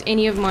want to use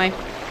any of my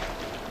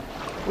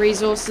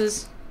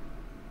resources.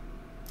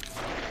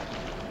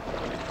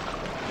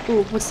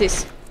 Ooh, what's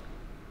this?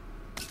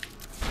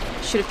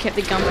 Should have kept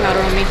the gunpowder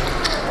on me.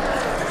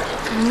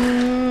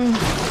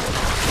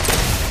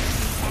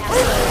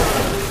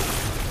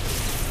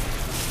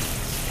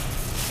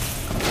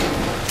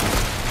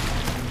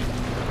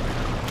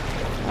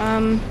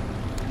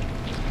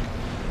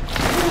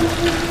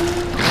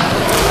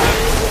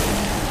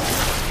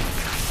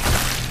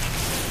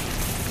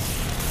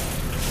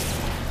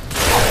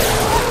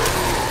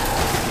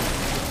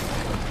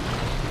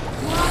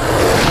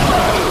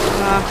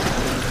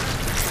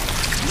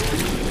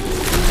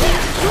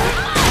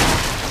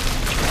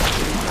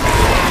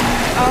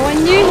 Oh, I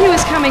knew he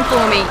was coming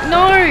for me.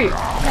 No!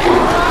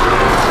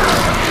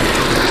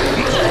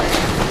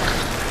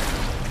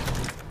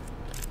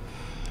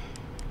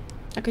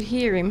 I could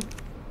hear him.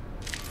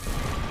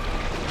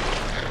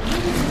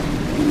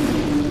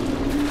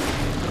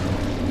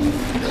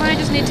 I kind of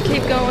just need to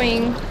keep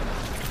going.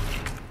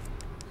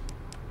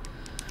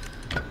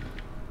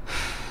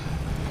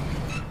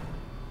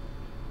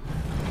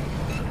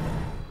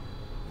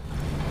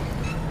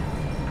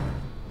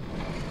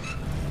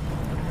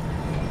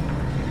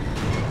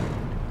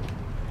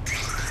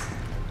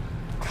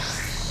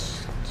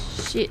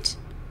 shit.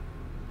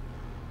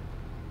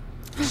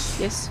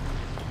 Yes.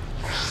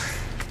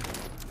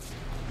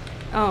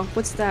 Oh,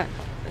 what's that?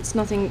 It's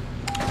nothing.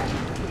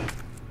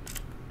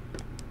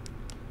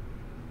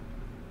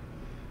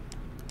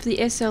 The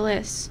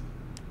SLS.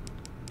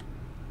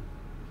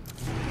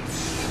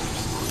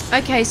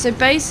 Okay, so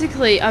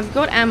basically I've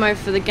got ammo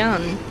for the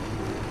gun.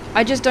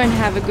 I just don't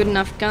have a good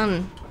enough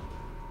gun.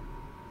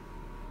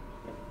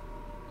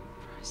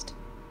 Christ.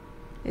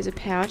 There's a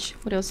pouch.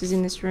 What else is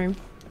in this room?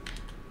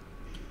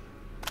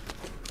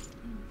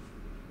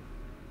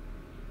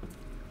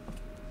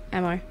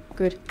 Ammo.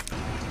 Good.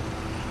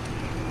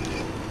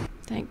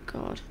 Thank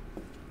God.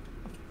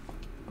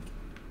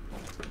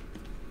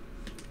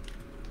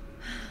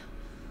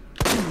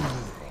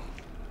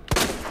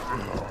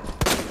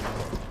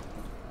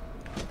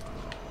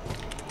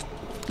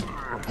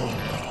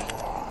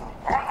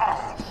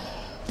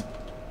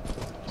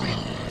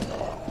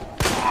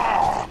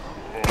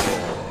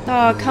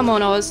 Oh, come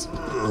on, Oz.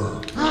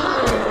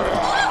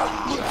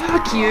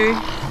 Fuck you.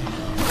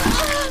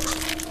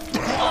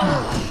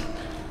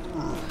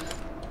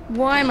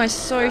 Why am I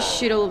so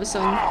shit all of a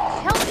sudden?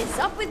 Hell is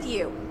up with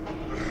you?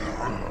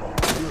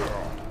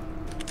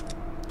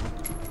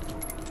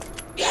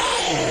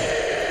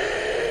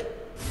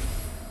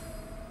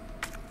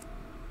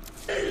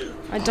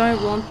 I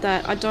don't want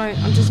that. I don't.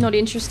 I'm just not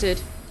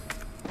interested.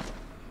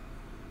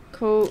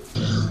 Cool.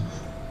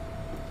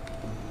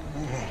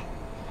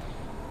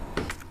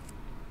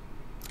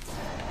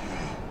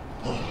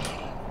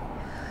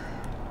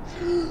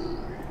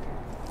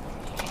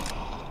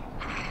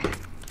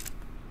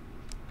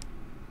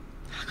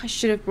 I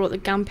should have brought the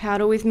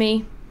gunpowder with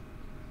me.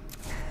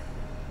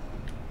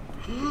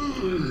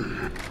 Oh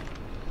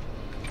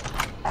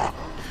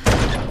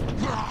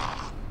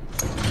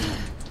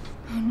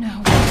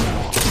no.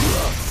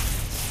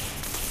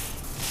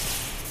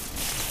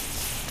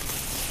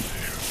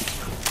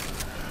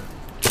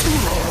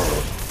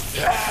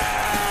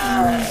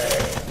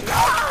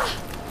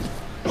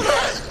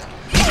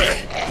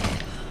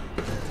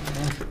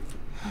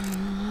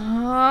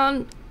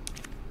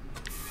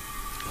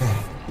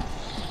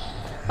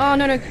 Oh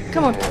no,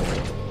 come on.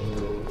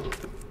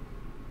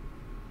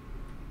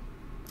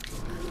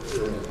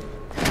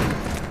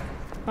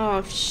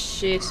 Oh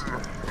shit.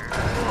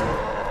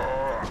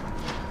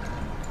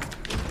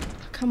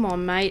 Come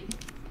on, mate.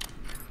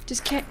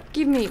 Just can't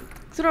give me.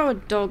 Throw a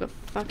dog a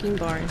fucking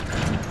bone.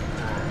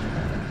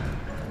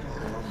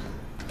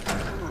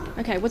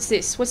 Okay, what's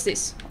this? What's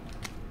this?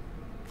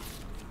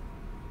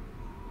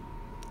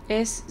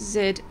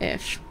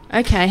 SZF.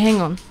 Okay,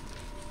 hang on.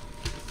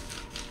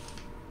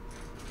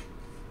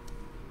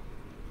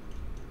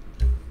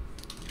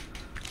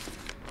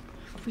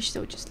 Wish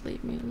they would just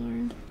leave me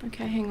alone.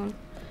 Okay, hang on.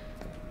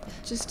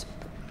 Just...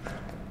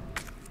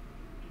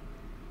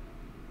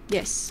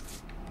 Yes.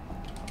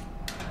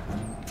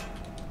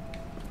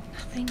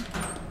 Nothing.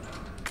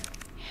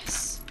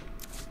 Yes.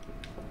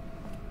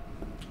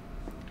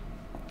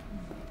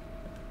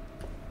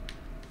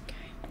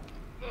 Okay.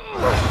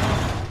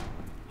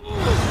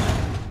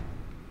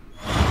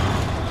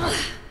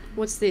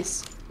 What's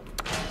this?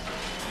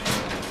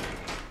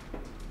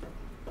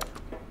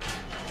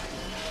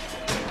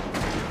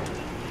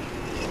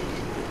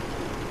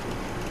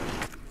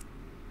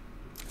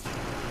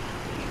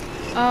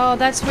 Oh,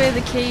 that's where the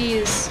key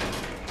is.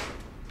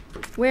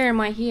 Where am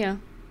I here?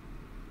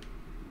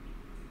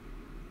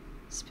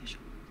 Special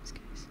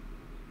case.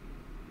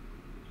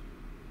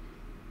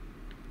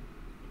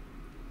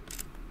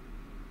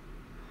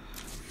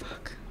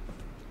 Fuck.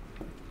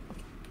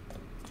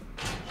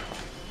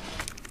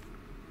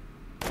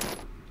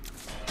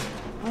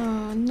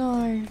 Oh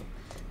no.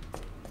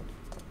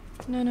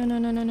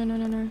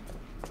 No.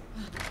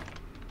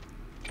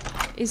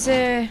 Is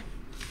there...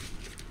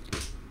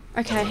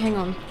 Okay, hang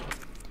on.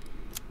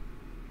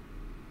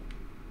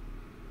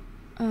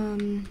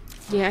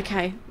 Yeah,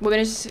 okay. We're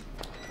just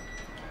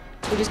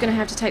gonna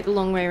have to take the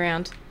long way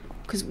around.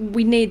 Because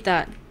we need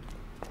that.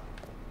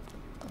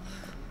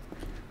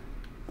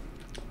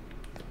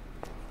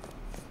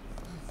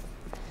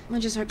 I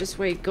just hope to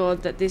sweet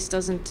God that this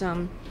doesn't,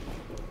 have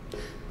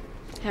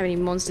any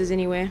monsters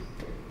anywhere.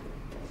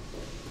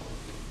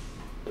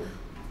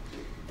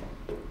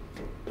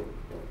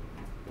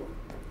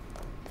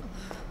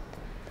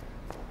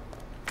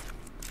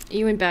 Are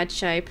you in bad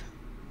shape?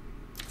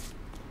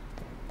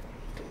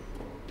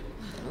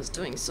 I was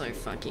doing so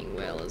fucking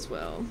well as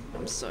well.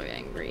 I'm so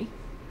angry.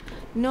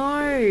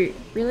 No!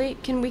 Really?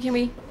 Can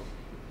we?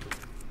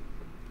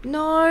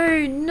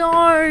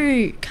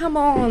 No! Come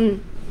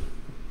on!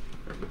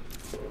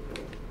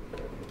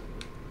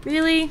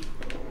 Really?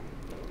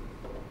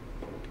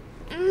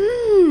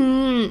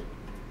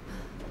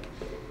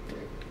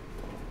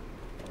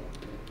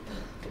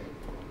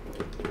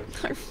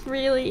 I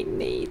really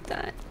need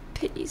that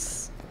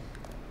piece.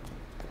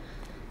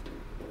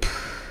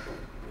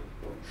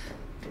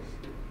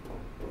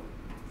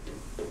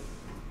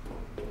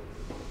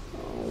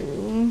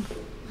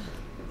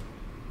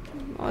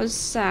 I was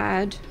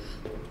sad.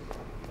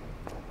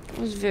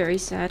 I was very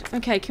sad.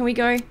 Okay, can we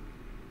go?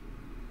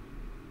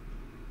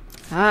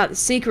 Ah, the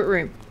secret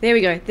room. There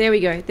we go, there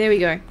we go, there we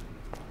go.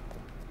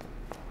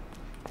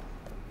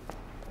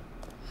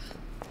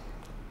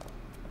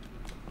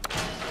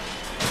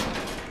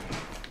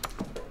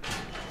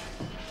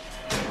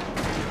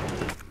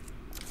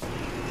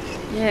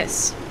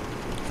 Yes.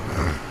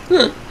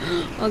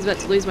 I was about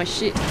to lose my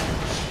shit.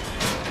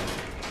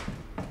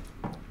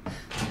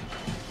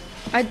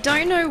 I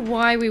don't know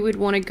why we would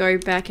want to go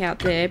back out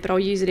there, but I'll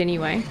use it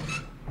anyway.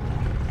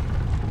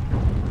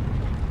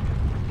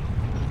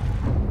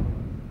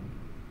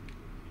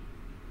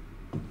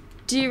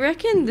 Do you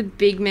reckon the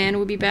big man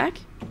will be back?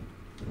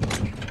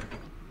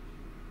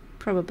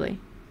 Probably.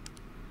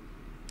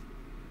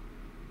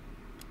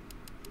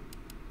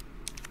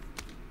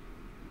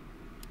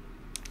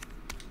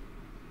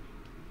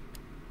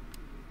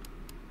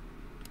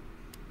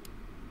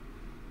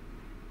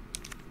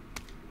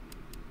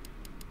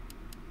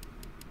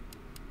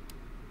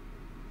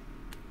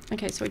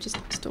 Okay, so I just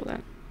install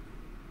that.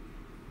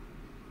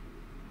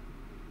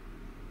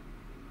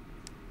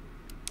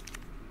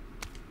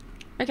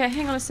 Okay,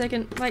 hang on a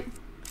second. Like,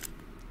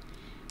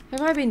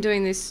 have I been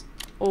doing this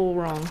all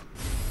wrong?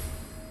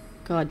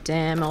 God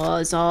damn,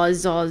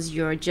 Oz,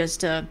 you're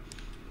just a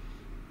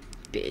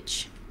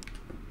bitch.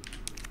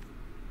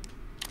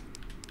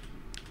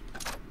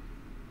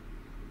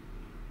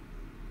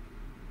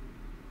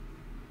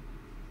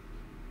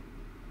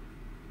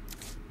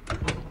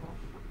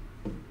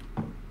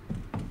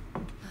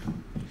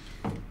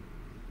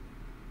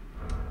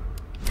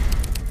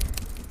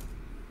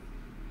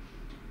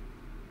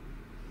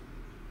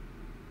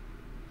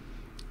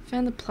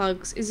 Found the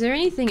plugs. Is there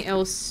anything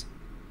else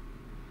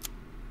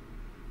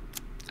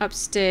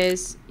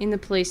upstairs in the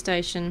police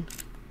station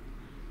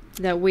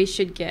that we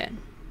should get?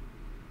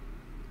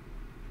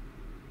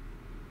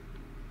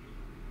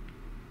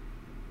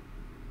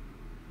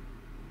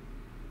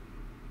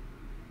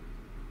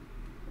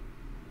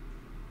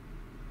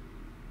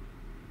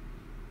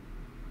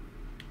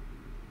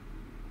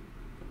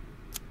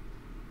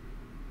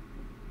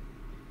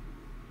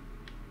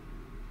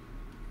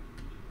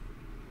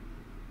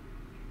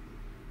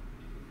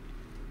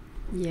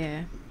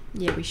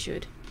 Yeah, we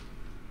should.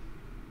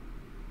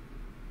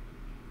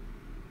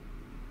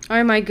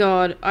 Oh my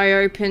god, I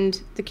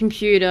opened the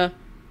computer,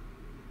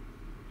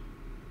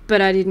 but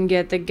I didn't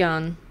get the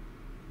gun.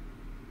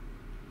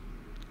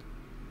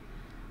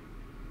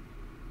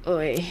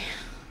 Oi.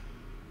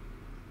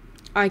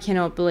 I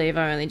cannot believe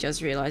I only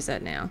just realized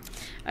that now.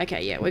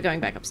 Okay, yeah, we're going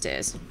back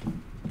upstairs.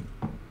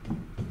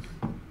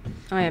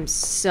 I am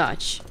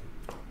such...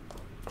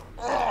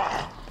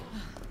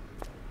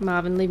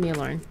 Marvin, leave me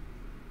alone.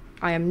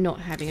 I am not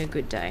having a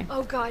good day.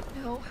 Oh god,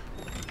 no.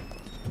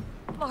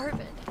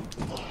 Marvin.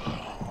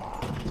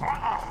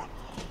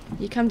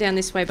 You come down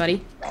this way,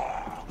 buddy.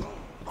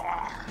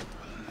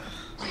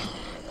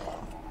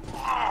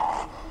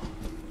 Oh,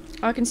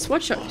 I can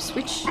switch. I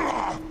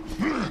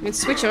can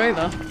switch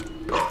over.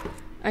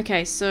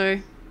 Okay, so...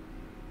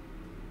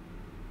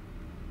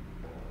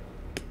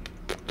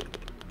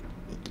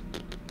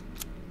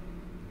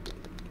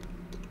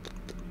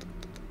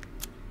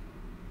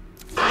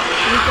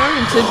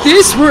 to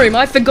this room.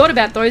 I forgot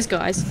about those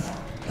guys.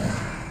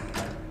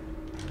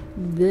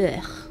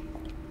 Blech.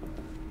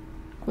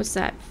 What's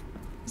that?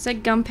 Is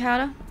that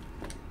gunpowder?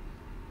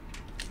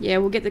 Yeah,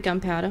 we'll get the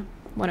gunpowder.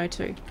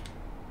 102.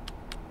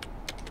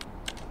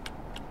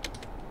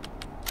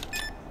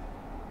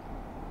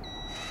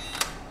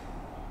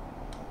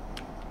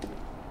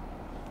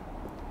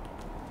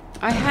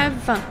 I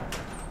have...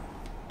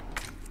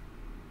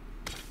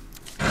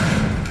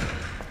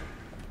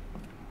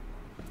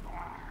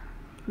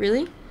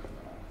 Really?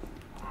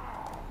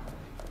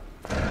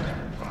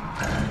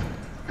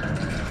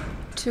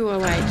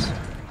 $208.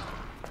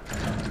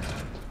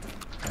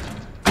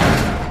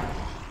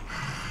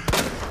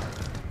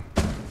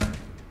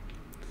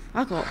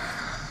 Fuck off.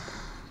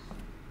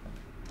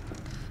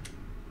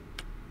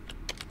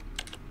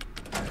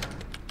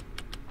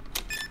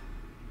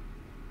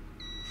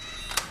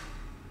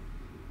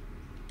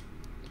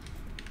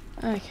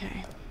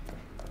 Okay.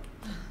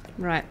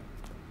 Right.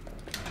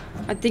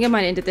 I think I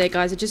might end it there,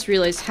 guys. I just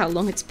realized how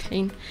long it's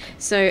been.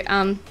 So,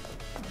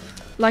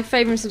 like,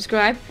 favorite, and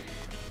subscribe.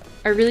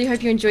 I really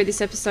hope you enjoyed this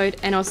episode,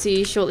 and I'll see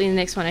you shortly in the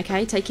next one,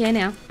 okay? Take care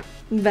now.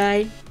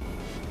 Bye.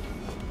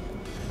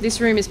 This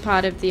room is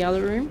part of the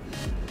other room.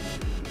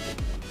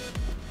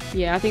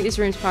 Yeah, I think this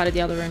room's part of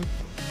the other room.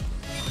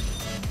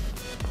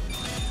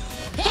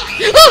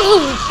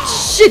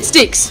 Oh, shit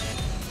sticks!